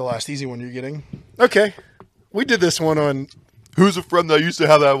 That's the last easy one you're getting. Okay. We did this one on... Who's a friend that used to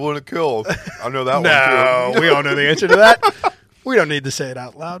have that one to kill? I know that one No, too. we all know the answer to that. We don't need to say it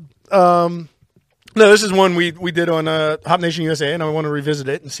out loud. No, this is one we did on Hop Nation USA, and I want to revisit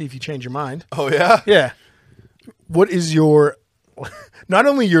it and see if you change your mind. Oh, yeah? Yeah. What is your, not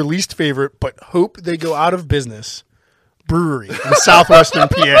only your least favorite, but hope they go out of business brewery in southwestern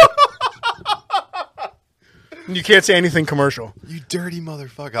PA? You can't say anything commercial. You dirty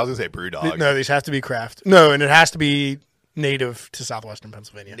motherfucker. I was going to say brew dog. No, these have to be craft. No, and it has to be native to southwestern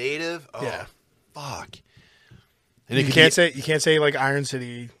Pennsylvania. Native? Oh, Yeah. fuck. And You can't say like Iron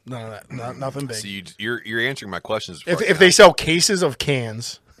City. None of that. Nothing big. So you're answering my questions. If they sell cases of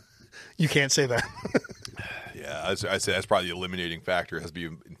cans, you can't say that. Yeah, I'd say that's probably the eliminating factor. It has to be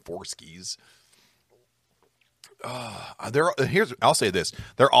in 4 skis. I'll say this: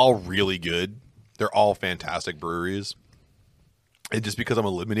 they're all really good. They're all fantastic breweries. And just because I'm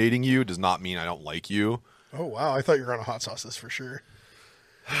eliminating you does not mean I don't like you. Oh wow! I thought you were on a hot sauce this for sure.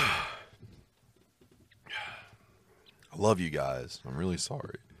 I love you guys. I'm really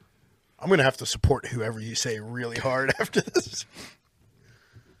sorry. I'm gonna have to support whoever you say really hard after this.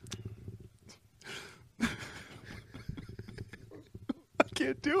 I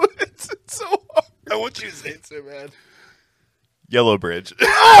can't do it. It's so hard. I want you to say it so bad. Yellow Bridge.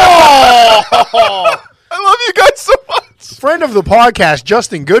 I love you guys so much. Friend of the podcast,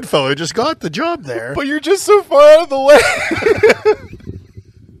 Justin Goodfellow, just got the job there. But you're just so far out of the way.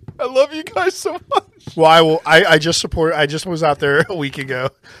 I love you guys so much. Well, I just was out there a week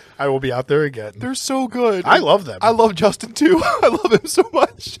ago. I will be out there again. They're so good. I love them. I love Justin too. I love him so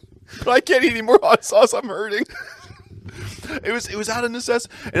much. But I can't eat any more hot sauce. I'm hurting. It was out of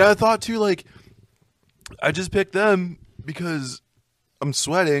necessity. And I thought too, like, I just picked them because I'm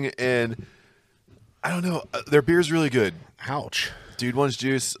sweating and I don't know. Their beer's really good. Ouch. Dude wants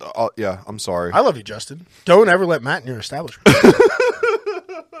juice. Yeah, I'm sorry. I love you, Justin. Don't ever let Matt in your establishment.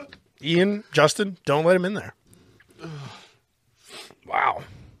 Ian, Justin, don't let him in there. Wow.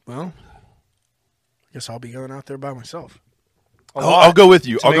 Well, I guess I'll be going out there by myself. I'll go with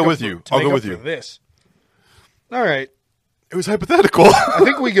you. I'll go with you. To I'll make go up with for you. This. All right. It was hypothetical. I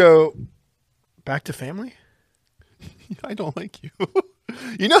think we go back to family. I don't like you.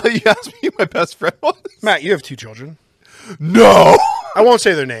 You know how you asked me who my best friend was? Matt, you have 2 children. No. I won't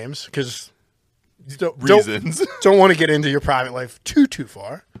say their names because Reasons. don't want to get into your private life too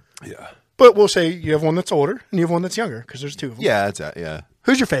far. Yeah. But we'll say you have one that's older and you have one that's younger because there's 2 of them. Yeah, that's it. Yeah.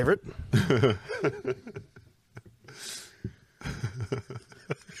 Who's your favorite?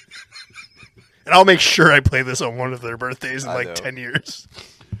 And I'll make sure I play this on one of their birthdays in I know. 10 years.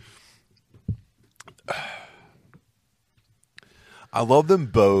 I love them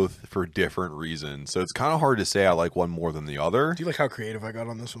both for different reasons. So it's kind of hard to say I like one more than the other. Do you like how creative I got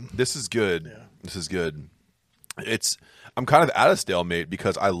on this one? This is good. Yeah. This is good. I'm kind of at a stalemate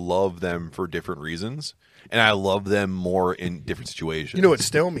because I love them for different reasons, and I love them more in different situations. You know what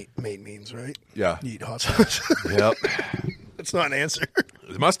stalemate means, right? Yeah. You eat hot sauce. Yep. That's not an answer.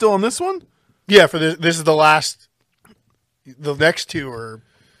 Am I still on this one? Yeah, for this is the last. The next 2 are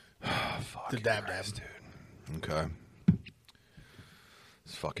the dab. Dude. Okay.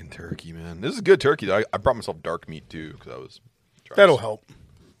 It's fucking turkey, man. This is good turkey, though. I brought myself dark meat, too, because I was trying That'll help.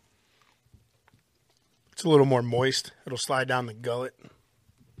 It's a little more moist. It'll slide down the gullet.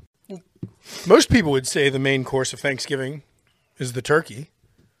 Most people would say the main course of Thanksgiving is the turkey,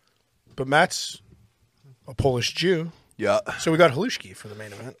 but Matt's a Polish Jew, Yeah. so we got halushki for the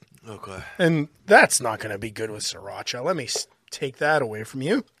main event. Okay. And that's not going to be good with sriracha. Let me take that away from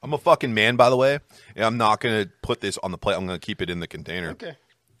you. I'm a fucking man, by the way, and I'm not going to put this on the plate. I'm going to keep it in the container. Okay.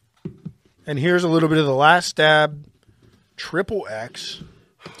 And here's a little bit of the last dab, triple X.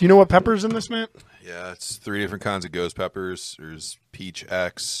 Do you know what pepper's in this, Matt? Yeah, it's 3 different kinds of ghost peppers. There's peach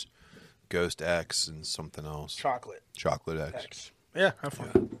X, ghost X, and something else. Chocolate Chocolate X. X. Yeah, have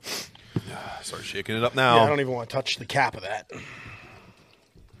fun. Start shaking it up Yeah, I now. don't even want to touch the cap of that.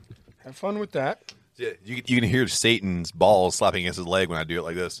 Have fun with that. Yeah, you can hear Satan's balls slapping against his leg when I do it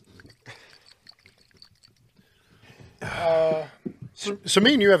like this. So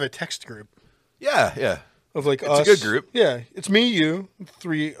me and you have a text group Yeah, yeah. of like It's us. a good group. Yeah, it's me, you,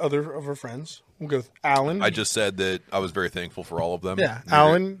 3 other of our friends. We'll go with Alan. I just said that I was very thankful for all of them. yeah, They're-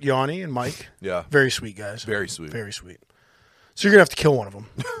 Alan, Yanni, and Mike. Yeah. Very sweet guys. Very sweet. Very sweet. So you're gonna have to kill one of them.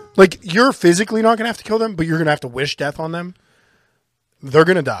 Like you're physically not gonna have to kill them, but you're gonna have to wish death on them. They're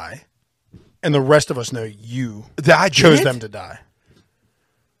gonna die, and the rest of us know you That I chose did? them to die.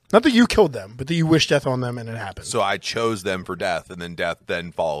 Not that you killed them, but that you wished death on them and it happened. So I chose them for death, and then death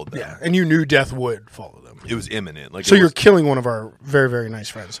then followed them. yeah, and you knew death would follow them. It was imminent. Like So it you're was- killing one of our very, very nice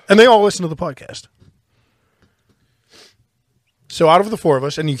friends. And they all listen to the podcast. So out of the 4 of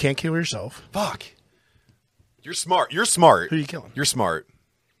us, and you can't kill yourself, fuck. You're smart. You're smart. who are you killing? You're smart.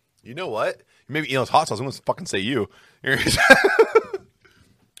 You know what? Maybe eating those hot sauce. I'm gonna fucking say you. You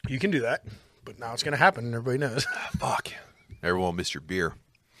can do that. But now it's going to happen, and everybody knows. Fuck. Everyone missed your beer.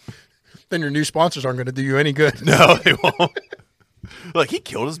 Then your new sponsors aren't going to do you any good. No, they won't. Like he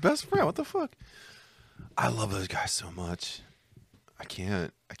killed his best friend. What the fuck? I love those guys so much. I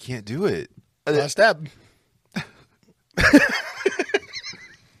can't do it. Last stab.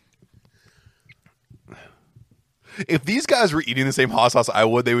 If these guys were eating the same hot sauce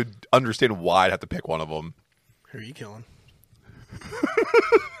they would understand why I'd have to pick one of them. Who are you killing?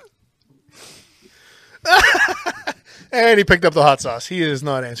 And he picked up the hot sauce. He is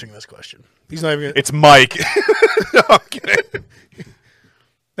not answering this question. He's not even gonna, It's Mike. No, I'm kidding.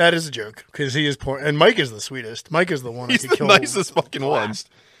 that is a joke because he is poor. And Mike is the sweetest. Mike is the one He's I could the kill nicest fucking one. last.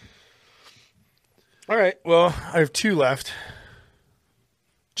 All right. Well, I have 2 left.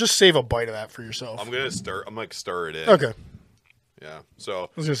 Just save a bite of that for yourself. I'm like stir it in. Okay. Yeah. So I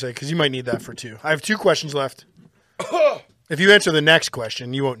was going to say, because you might need that for 2. I have 2 questions left. If you answer the next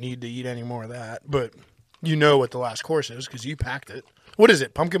question, you won't need to eat any more of that. But you know what the last course is because you packed it. What is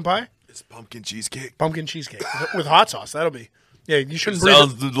it? Pumpkin pie? it's pumpkin cheesecake. Pumpkin cheesecake with hot sauce. That'll be. Yeah, you shouldn't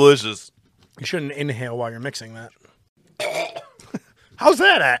Sounds delicious. You shouldn't inhale while you're mixing that. How's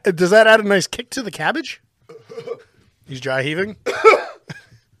that? Does that add a nice kick to the cabbage? He's dry heaving.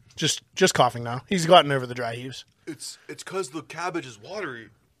 Just coughing now. He's gotten over the dry heaves. It's because the cabbage is watery.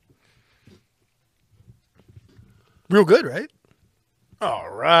 Real good, right? All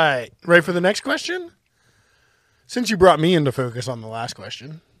right. Ready for the next question? Since you brought me into focus on the last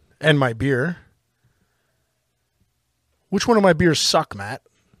question and my beer, which one of my beers suck, Matt?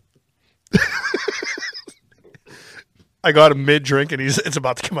 I got him mid-drink and it's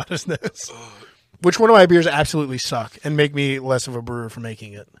about to come out his nose. Which one of my beers absolutely suck and make me less of a brewer for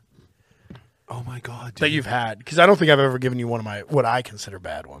making it Oh my god, dude. that you've had? Because I don't think I've ever given you one of my what I consider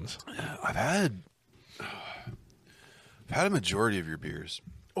bad ones. I've had a majority of your beers.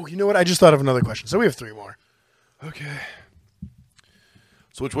 Oh, you know what? I just thought of another question. So we have 3 more. Okay.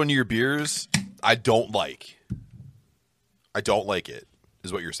 So which one of your beers I don't like? I don't like it,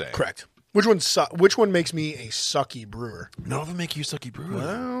 is what you're saying. Correct. Which one makes me a sucky brewer? None of them make you sucky brewer.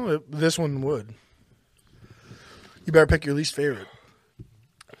 Well, this one would. You better pick your least favorite.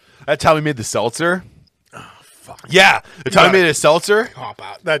 That's how we made the seltzer. Oh, fuck. Yeah, that's how we made a seltzer. Hop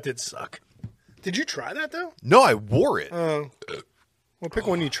out. That did suck. Did you try that, though? No, I wore it. Well, pick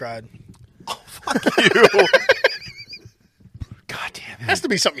one you tried. You. God damn It it. has to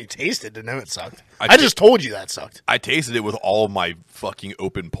be something you tasted to know it sucked. I just told you that sucked. I tasted it with all of my fucking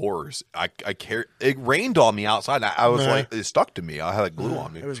open pores. It rained on me outside. I was Nah. like, it stuck to me. I had like glue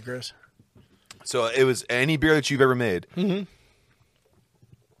on me. It was gross. So it was any beer that you've ever made. Mm-hmm.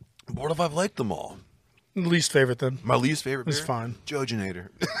 What if I've liked them all? Least favorite, then. My least favorite beer? It's fine. Joegenator.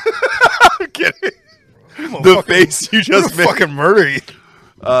 I'm kidding. The face you just made. fucking murder you.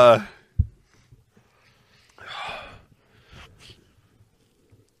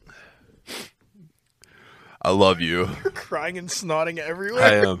 I love you. You're crying and snotting everywhere.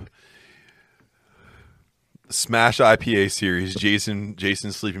 I am. Smash IPA series, Jason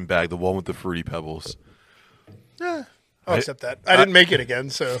sleeping bag, the one with the fruity pebbles. I'll accept that. I didn't make it again,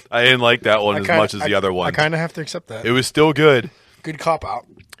 so. I didn't like that one as much as the other one. I kind of have to accept that. It was still good. Good cop out.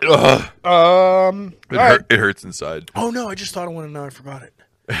 Ugh. Right. It hurts inside. Oh, no, I just thought I wanted to know. I forgot it.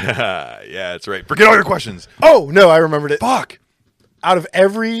 Yeah, that's right. Forget all your questions. Oh, no, I remembered it. Fuck. Out of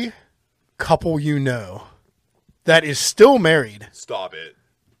every couple you know that is still married, Stop it.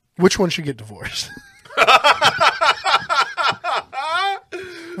 which one should get divorced?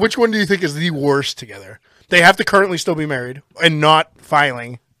 Which one do you think is the worst together? They have to currently still be married and not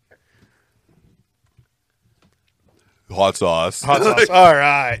filing. Hot sauce. Hot sauce. All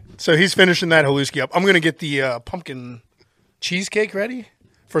right. So he's finishing that haluski up. I'm going to get the pumpkin cheesecake ready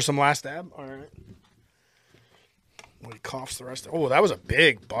for some last dab. All right. Well, he coughs the rest. Oh, that was a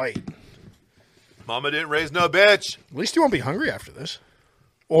big bite. Mama didn't raise no bitch. At least you won't be hungry after this.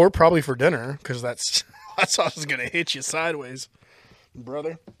 Or probably for dinner, because that's hot sauce is going to hit you sideways,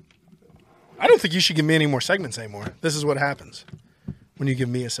 brother. I don't think you should give me any more segments anymore. This is what happens when you give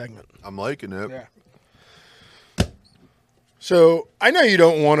me a segment. I'm liking it. Yeah. So I know you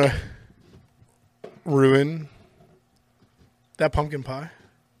don't want to ruin that pumpkin pie.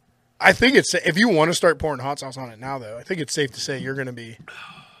 I think it's if you want to start pouring hot sauce on it now, though. I think it's safe to say you're going to be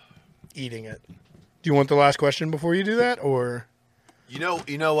eating it. Do you want the last question before you do that, or? You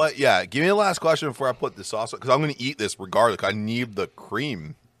know what? Yeah, give me the last question before I put the sauce on, because I'm going to eat this regardless. I need the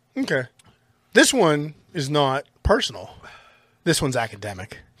cream. Okay. This one is not personal. This one's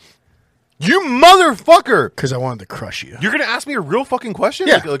academic. You motherfucker! Because I wanted to crush you. You're going to ask me a real fucking question?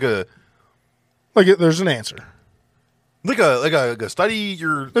 Yeah. Like there's an answer. Like a study.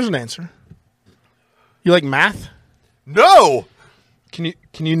 There's an answer. You like math? No. Can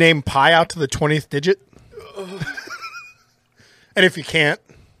you name pi out to the 20th digit? And if you can't,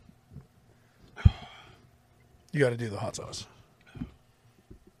 you got to do the hot sauce.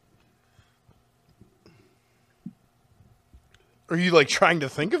 Are you like trying to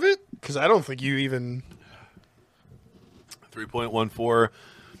think of it? Because I don't think you even. 3.14,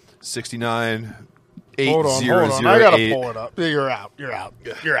 69, Hold on. I got to pull it up. You're out.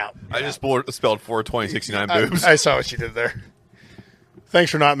 I just spelled 420, 69 boobs. I saw what you did there.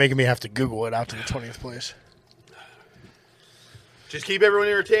 Thanks for not making me have to Google it out to the 20th place. Just keep everyone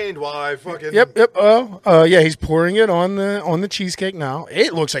entertained while I fucking... Yep. Oh, yeah, he's pouring it on the cheesecake now.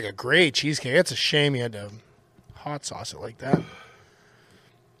 It looks like a great cheesecake. It's a shame you had to hot sauce it like that.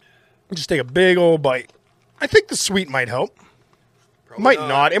 Just take a big old bite. I think the sweet might help. Probably Might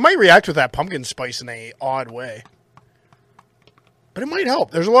not. It might react with that pumpkin spice in a odd way. But it might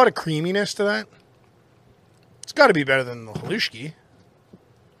help. There's a lot of creaminess to that. It's got to be better than the halushki.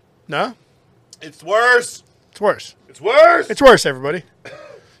 No? It's worse. It's worse. It's worse. It's worse, everybody.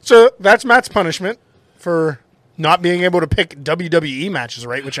 So that's Matt's punishment for not being able to pick WWE matches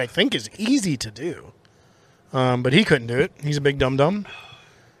right, which I think is easy to do. But he couldn't do it. He's a big dum-dum.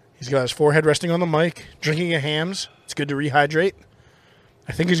 He's got his forehead resting on the mic, drinking a Hams. It's good to rehydrate.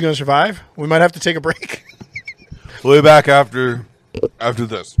 I think he's going to survive. We might have to take a break. We'll be back after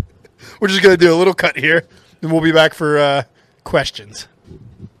this. We're just going to do a little cut here, and we'll be back for questions.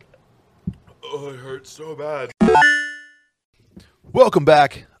 Oh, it hurts so bad. Welcome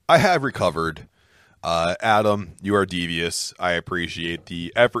back. I have recovered. Adam, you are devious. I appreciate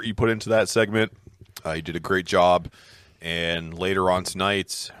the effort you put into that segment. You did a great job. And later on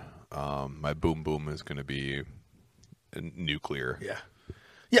tonight, my boom boom is going to be nuclear. Yeah.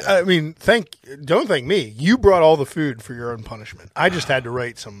 Yeah, I mean, don't thank me. You brought all the food for your own punishment. I just had to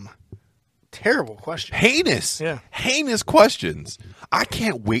write some Terrible question. Heinous. Yeah. Heinous questions. I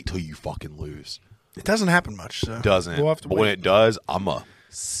can't wait till you fucking lose. It doesn't happen much. So Doesn't. We'll have to But wait. when it does, I'm a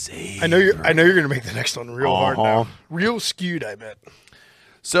save. I know you're going to make the next one real hard Uh-huh. now. Real skewed, I bet.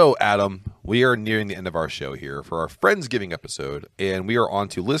 So, Adam, we are nearing the end of our show here for our Friendsgiving episode, and we are on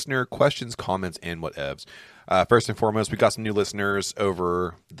to listener questions, comments, and whatevs. First and foremost, we got some new listeners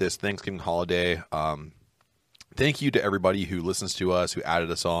over this Thanksgiving holiday. Thank you to everybody who listens to us, who added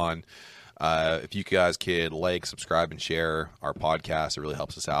us on. If you guys could like, subscribe, and share our podcast, it really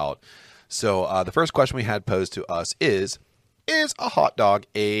helps us out. So the first question we had posed to us is a hot dog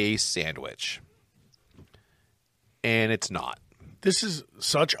a sandwich? And it's not. This is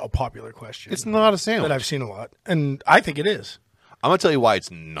such a popular question It's not a sandwich. that I've seen a lot, and I think it is. I'm going to tell you why it's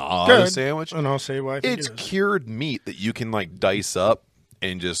not Go a ahead, sandwich. and I'll say why I think It's it is. cured meat that you can like dice up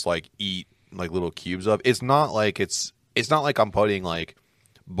and just like eat like little cubes of. It's not like I'm putting like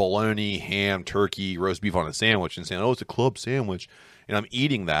bologna, ham, turkey, roast beef on a sandwich and saying, "Oh, it's a club sandwich," and I'm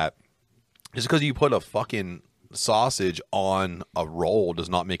eating that. Just because you put a fucking sausage on a roll does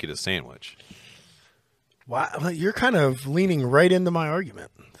not make it a sandwich. Wow, you're kind of leaning right into my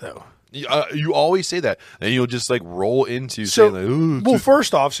argument, though. You always say that, and you'll just like roll into So, saying, like, "Ooh, it's well, a-"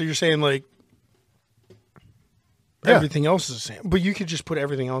 first off, so you're saying like Yeah. everything else is the same, but you could just put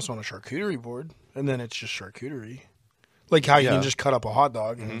everything else on a charcuterie board, and then it's just charcuterie. Like how you Yeah. can just cut up a hot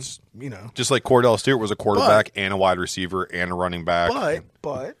dog, and it's just like Cordell Stewart was a quarterback and a wide receiver and a running back.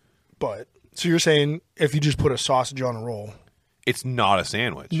 But so you're saying if you just put a sausage on a roll, It's not a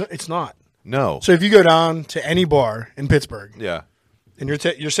sandwich. no, it's not. No. So if you go down to any bar in Pittsburgh Yeah. and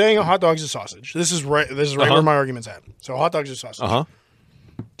you're saying a hot dog's a sausage, this is right where my argument's at. So a hot dog's a sausage, Uh-huh.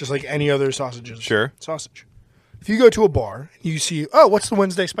 just like any other sausage is Sure. sausage. If you go to a bar and you see, oh, what's the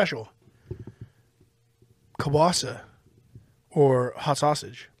Wednesday special? Kielbasa or hot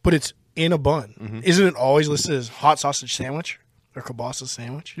sausage, but it's in a bun. Mm-hmm. Isn't it always listed as hot sausage sandwich or kielbasa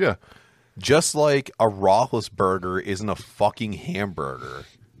sandwich? Yeah. Just like a Roethlisberger isn't a fucking hamburger.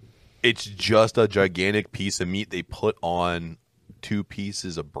 It's just a gigantic piece of meat they put on 2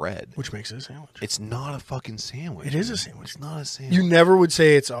 pieces of bread. Which makes it a sandwich. It's not a fucking sandwich. It is a sandwich. It's not a sandwich. You never would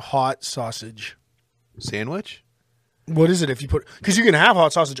say it's a hot sausage. Sandwich? What is it if you put? Because you can have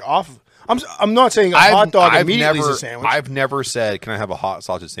hot sausage off. I'm not saying a hot dog immediately is a sandwich. I've never said, can I have a hot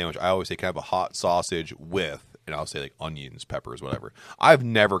sausage sandwich? I always say, can I have a hot sausage with, and I'll say like onions, peppers, whatever. I've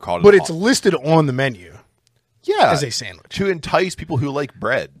never called it but a it's hot. listed on the menu Yeah. as a sandwich. To entice people who like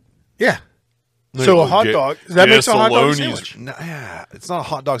bread. Yeah. So a hot dog, that makes a hot dog a Saloni's- sandwich. No, yeah, it's not a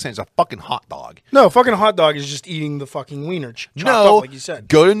hot dog sandwich. It's a fucking hot dog. No, fucking hot dog is just eating the fucking wiener chopped No, up like you said.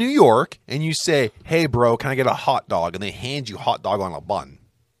 go to New York and you say, "Hey, bro, can I get a hot dog?" And they hand you hot dog on a bun.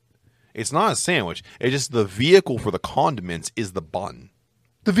 It's not a sandwich. It's just the vehicle for the condiments is the bun.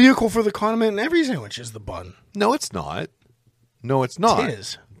 The vehicle for the condiment in every sandwich is the bun. No, it's not. No, it's not.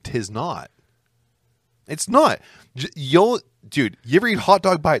 Tis. Tis not. It's not. Dude, you ever eat hot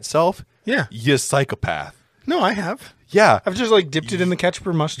dog by itself? Yeah. You psychopath. No, I have. Yeah. I've just like dipped it in the ketchup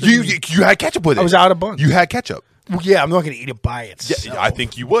or mustard. You had ketchup with it. I was out of buns. You had ketchup. Well, yeah, I'm not going to eat it by Yeah, itself. I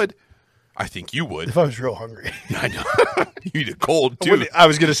think you would. I think you would. if I was real hungry. I know. You eat it cold too. I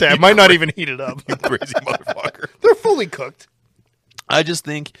was going to say I might not even heat it up. You crazy motherfucker. They're fully cooked. I just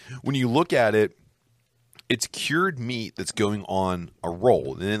think when you look at it, it's cured meat that's going on a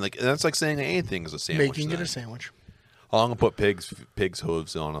roll, and then that's like saying anything is a sandwich. Making it then. a sandwich. I'm gonna put pig's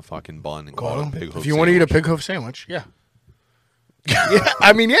hooves on a fucking bun and call it a pig hoof. If you want to eat a pig hoof sandwich, yeah. Yeah,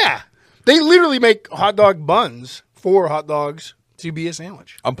 I mean, yeah. They literally make hot dog buns for hot dogs to be a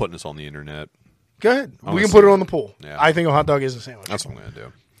sandwich. I'm putting this on the internet. Go ahead. I'm We gonna can put see it it. on the poll. Yeah. I think a hot dog is a sandwich. That's what I'm gonna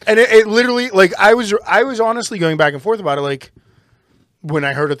do. And it literally, like, I was honestly going back and forth about it. Like, when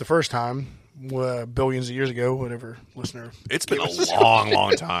I heard it the first time, billions of years ago, whatever listener. It's been a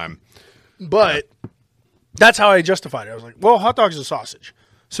long time. But that's how I justified it. I was like, well, hot dog is a sausage.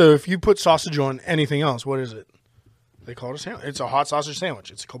 So if you put sausage on anything else, what is it? They call it a sandwich. It's a hot sausage sandwich.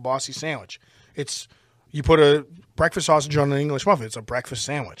 It's a kielbasa sandwich. You put a breakfast sausage on an English muffin. It's a breakfast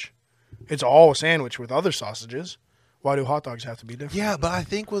sandwich. It's all a sandwich with other sausages. Why do hot dogs have to be different? Yeah, but I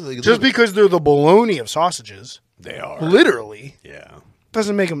think with Just because they're the bologna of sausages, they are. literally, Yeah.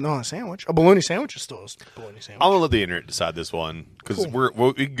 doesn't make them not a sandwich. A bologna sandwich is still a bologna sandwich. I'm gonna let the internet decide this one because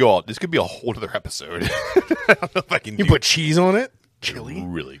Cool. we can go out. This could be a whole other episode. I don't know if I can. You do put cheese on it? Chili?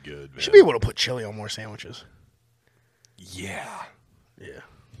 really good. Man. Should be able to put chili on more sandwiches. Yeah. Yeah.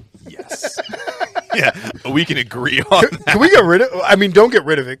 Yes. Yeah. We can agree on that. Can we get rid of? I mean, don't get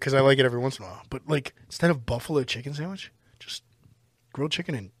rid of it because I like it every once in a while. But like, instead of buffalo chicken sandwich, just grilled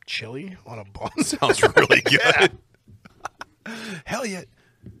chicken and chili on a bun. Sounds really good. Hell yeah.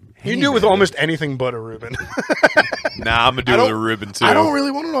 You can do it with almost anything but a Reuben. Nah, I'm gonna do it with a Reuben too. I don't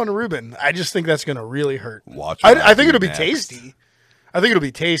really want it on a Reuben. I just think that's going to really hurt. Watch. I think it'll be tasty. I think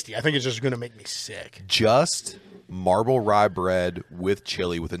it's just going to make me sick. Just marble rye bread with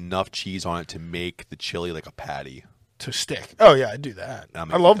chili with enough cheese on it to make the chili like a patty. To stick. Oh, yeah, I'd do that.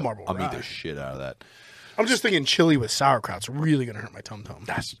 I love marble rye. I'm eat the shit out of that. I'm just thinking chili with sauerkraut's really going to hurt my tum-tum.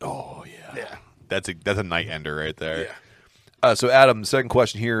 Yeah. That's a night ender right there. Yeah. So, Adam, the second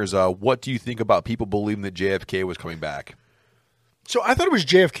question here is, what do you think about people believing that JFK was coming back? So I thought it was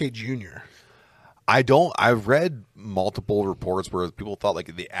JFK Jr. I've read multiple reports where people thought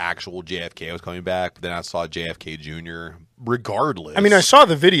like the actual JFK was coming back, but then I saw JFK Jr. Regardless. I mean, I saw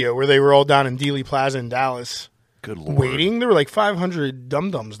the video where they were all down in Dealey Plaza in Dallas. Good Lord. Waiting. There were like 500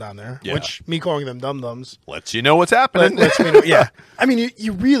 dum-dums down there, Yeah. which me calling them dum-dums. Lets you know what's happening. Lets me know, yeah. I mean,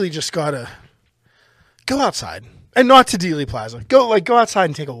 you really just got to go outside. And not to Dealey Plaza. Go outside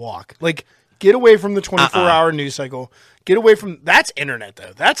and take a walk. Like, get away from the 24-hour news cycle. Get away from... That's internet,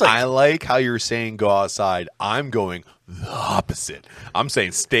 though. That's like... I like how you're saying go outside. I'm going the opposite. I'm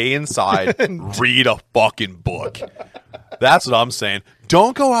saying stay inside, read a fucking book. That's what I'm saying.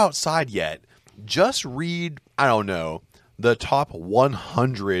 Don't go outside yet. Just read, I don't know, the top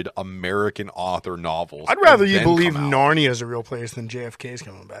 100 American author novels. I'd rather and you then believe come out. Narnia is a real place than JFK's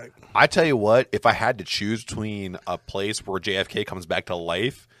coming back. I tell you what, if I had to choose between a place where JFK comes back to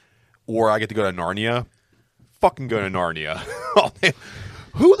life or I get to go to Narnia, fucking go to Narnia.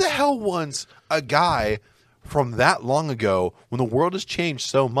 Who the hell wants a guy from that long ago when the world has changed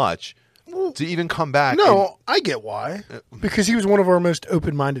so much to even come back? No, I get why. Because he was one of our most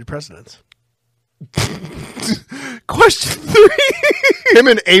open-minded presidents. Question 3. Him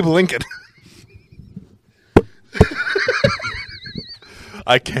and Abe Lincoln.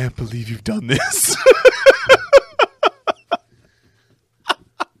 I can't believe you've done this.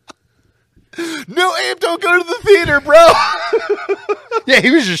 No, Abe, don't go to the theater, bro. Yeah,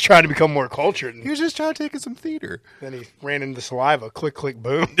 he was just trying to become more cultured. He was just trying to take in some theater. Then he ran into saliva. Click, click,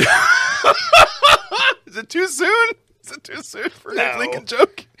 boom. Is it too soon? Is it too soon for No. a Lincoln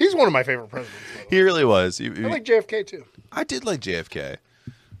joke? He's one of my favorite presidents. by the way. He really was. I like JFK, too. I did like JFK.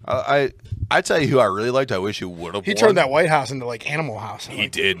 I tell you who I really liked. I wish he would have. He turned that White House into, like, Animal House. He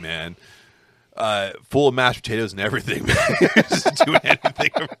did, man. Full of mashed potatoes and everything, man. Just doing anything.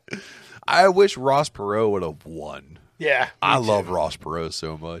 I wish Ross Perot would have won. Yeah. I me love too. Ross Perot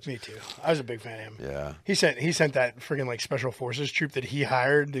so much. Me too. I was a big fan of him. Yeah. He sent that friggin' like special forces troop that he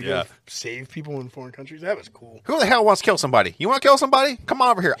hired to Yeah. go save people in foreign countries. That was cool. Who the hell wants to kill somebody? You want to kill somebody? Come on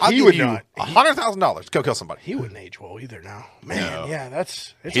over here. I'll He give would you not. $100,000. Go kill somebody. He wouldn't age well either now. Man, No. yeah,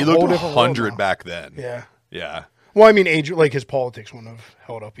 it's He a whole looked different world 100 now. back then. Yeah. Yeah. Well, I mean, age like his politics wouldn't have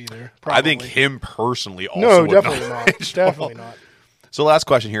held up either. Probably. I think him personally also No, would definitely not not. age well. Definitely not. So last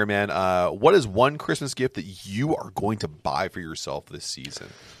question here, man. What is one Christmas gift that you are going to buy for yourself this season?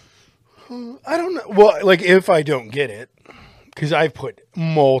 I don't know. Well, like if I don't get it, because I've put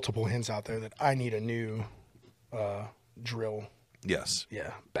multiple hints out there that I need a new drill. Yes,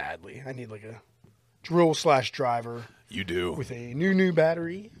 Yeah, badly. I need like a drill / driver you do. with a new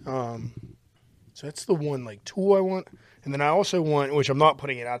battery. So that's the one like tool I want. And then I also want, which I'm not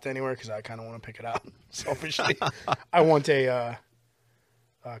putting it out to anywhere because I kind of want to pick it out selfishly. I want a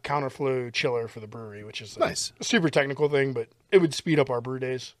counterflow chiller for the brewery, which is Nice. a super technical thing, but it would speed up our brew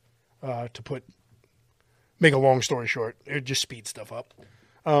days. Make a long story short, it would just speed stuff up.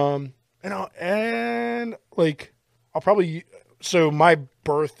 I'll probably. So my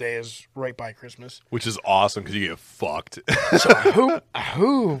birthday is right by Christmas. Which is awesome because you get fucked. So I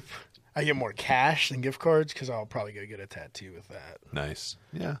hope I get more cash than gift cards because I'll probably go get a tattoo with that. Nice.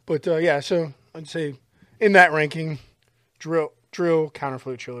 Yeah. But yeah, so I'd say in that ranking, drill,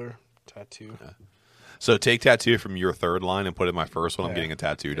 counterflow chiller, tattoo. So take tattoo from your third line and put in my first one. I'm getting a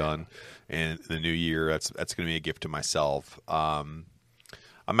tattoo done, and the new year that's going to be a gift to myself. I'm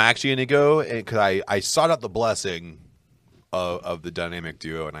actually going to go because I sought out the blessing of the dynamic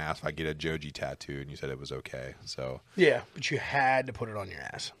duo, and I asked if I could get a Joji tattoo, and you said it was okay. So Yeah, but you had to put it on your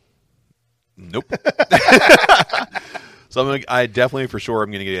ass. nope. So I definitely for sure I'm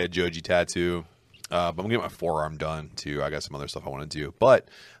going to get a Joji tattoo. But I'm going to get my forearm done too. I got some other stuff I want to do. But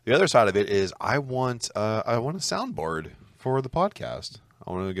the other side of it is I want a soundboard for the podcast.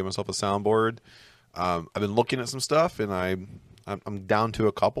 I want to give myself a soundboard. I've been looking at some stuff, and I'm down to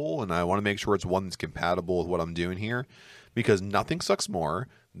a couple, and I want to make sure it's one that's compatible with what I'm doing here, because nothing sucks more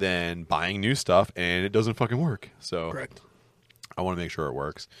than buying new stuff and it doesn't fucking work. So Correct. I want to make sure it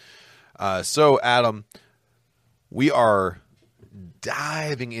works. So Adam, we are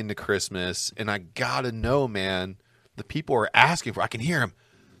diving into Christmas, and I gotta know, man, the people are asking for, I can hear them,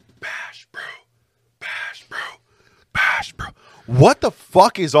 Bash, bro. Bash, bro. Bash, bro. What the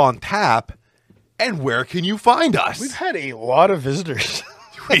fuck is on tap, and where can you find us? We've had a lot of visitors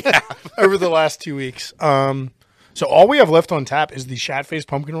We have. over the last 2 weeks. So all we have left on tap is the Shat-Faced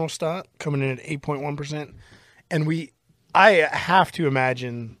Pumpkin Roll Stout, coming in at 8.1%. And I have to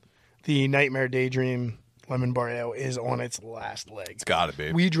imagine the Nightmare Daydream Lemon Bar Ale is on its last leg. It's gotta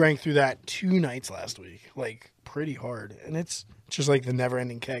be. We drank through that 2 nights last week, like pretty hard. And it's just like the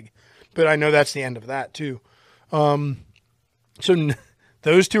never-ending keg. But I know that's the end of that too. So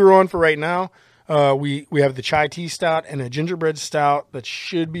those 2 are on for right now. We have the Chai Tea Stout and a Gingerbread Stout that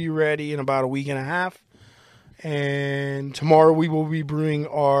should be ready in about a week and a half. And tomorrow we will be brewing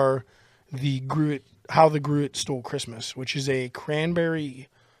How the Gruit Stole Christmas, which is a cranberry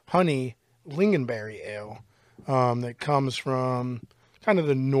honey lingonberry ale that comes from kind of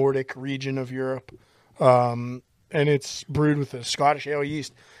the Nordic region of Europe. And it's brewed with a Scottish ale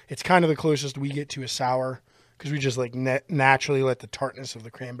yeast. It's kind of the closest we get to a sour because we just like naturally let the tartness of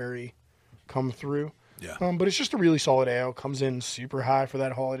the cranberry come through. Yeah. But it's just a really solid ale. Comes in super high for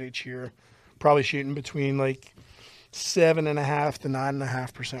that holiday cheer. Probably shooting between like 7.5 to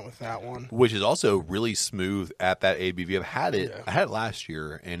 9.5% with that one. Which is also really smooth at that ABV. I had it Yeah. last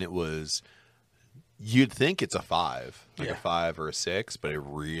year, and it was. You'd think it's a 5, like Yeah. a 5 or a 6, but it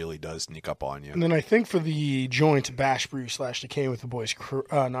really does sneak up on you. And then I think for the joint bash brew / decay with the boys,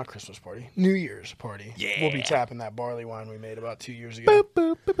 not Christmas party, New Year's party. Yeah. We'll be tapping that barley wine we made about 2 years ago.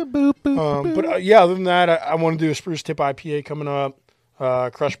 But yeah, other than that, I want to do a Spruce Tip IPA coming up.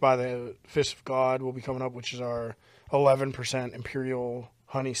 Crushed by the Fist of God will be coming up, which is our 11% Imperial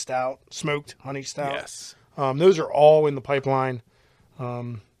Honey Stout, smoked honey stout. Yes. Those are all in the pipeline,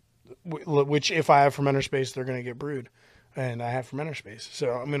 which if I have fermenter space, they're going to get brewed. And I have fermenter space.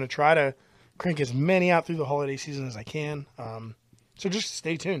 So I'm going to try to crank as many out through the holiday season as I can. So just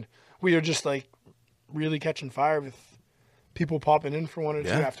stay tuned. We are just like really catching fire with people popping in for 1 or 2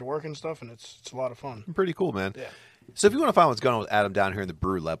 after work and stuff. And it's a lot of fun. Pretty cool, man. Yeah. So if you want to find what's going on with Adam down here in the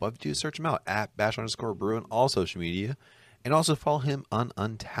Brew Lab, all you have to do is search him out at @bash_brew on all social media, and also follow him on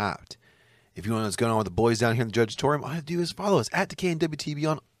Untapped. If you want to know what's going on with the boys down here in the Judgeatorium, all you have to do is follow us at Decay and WTB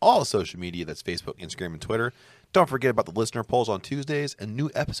on all social media. That's Facebook, Instagram, and Twitter. Don't forget about the listener polls on Tuesdays, and new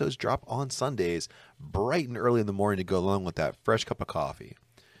episodes drop on Sundays, bright and early in the morning to go along with that fresh cup of coffee.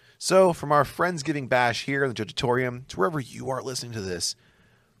 So from our Friendsgiving Bash here in the Judgeatorium to wherever you are listening to this,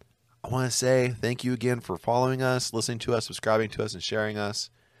 I want to say thank you again for following us, listening to us, subscribing to us, and sharing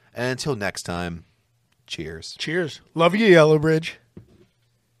us. And until next time, cheers. Cheers. Love you, Yellow Bridge.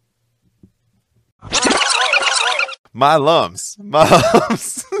 My lumps.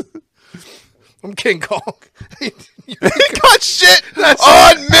 I'm King Kong. Got shit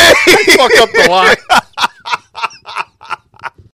on me. Fuck up the line.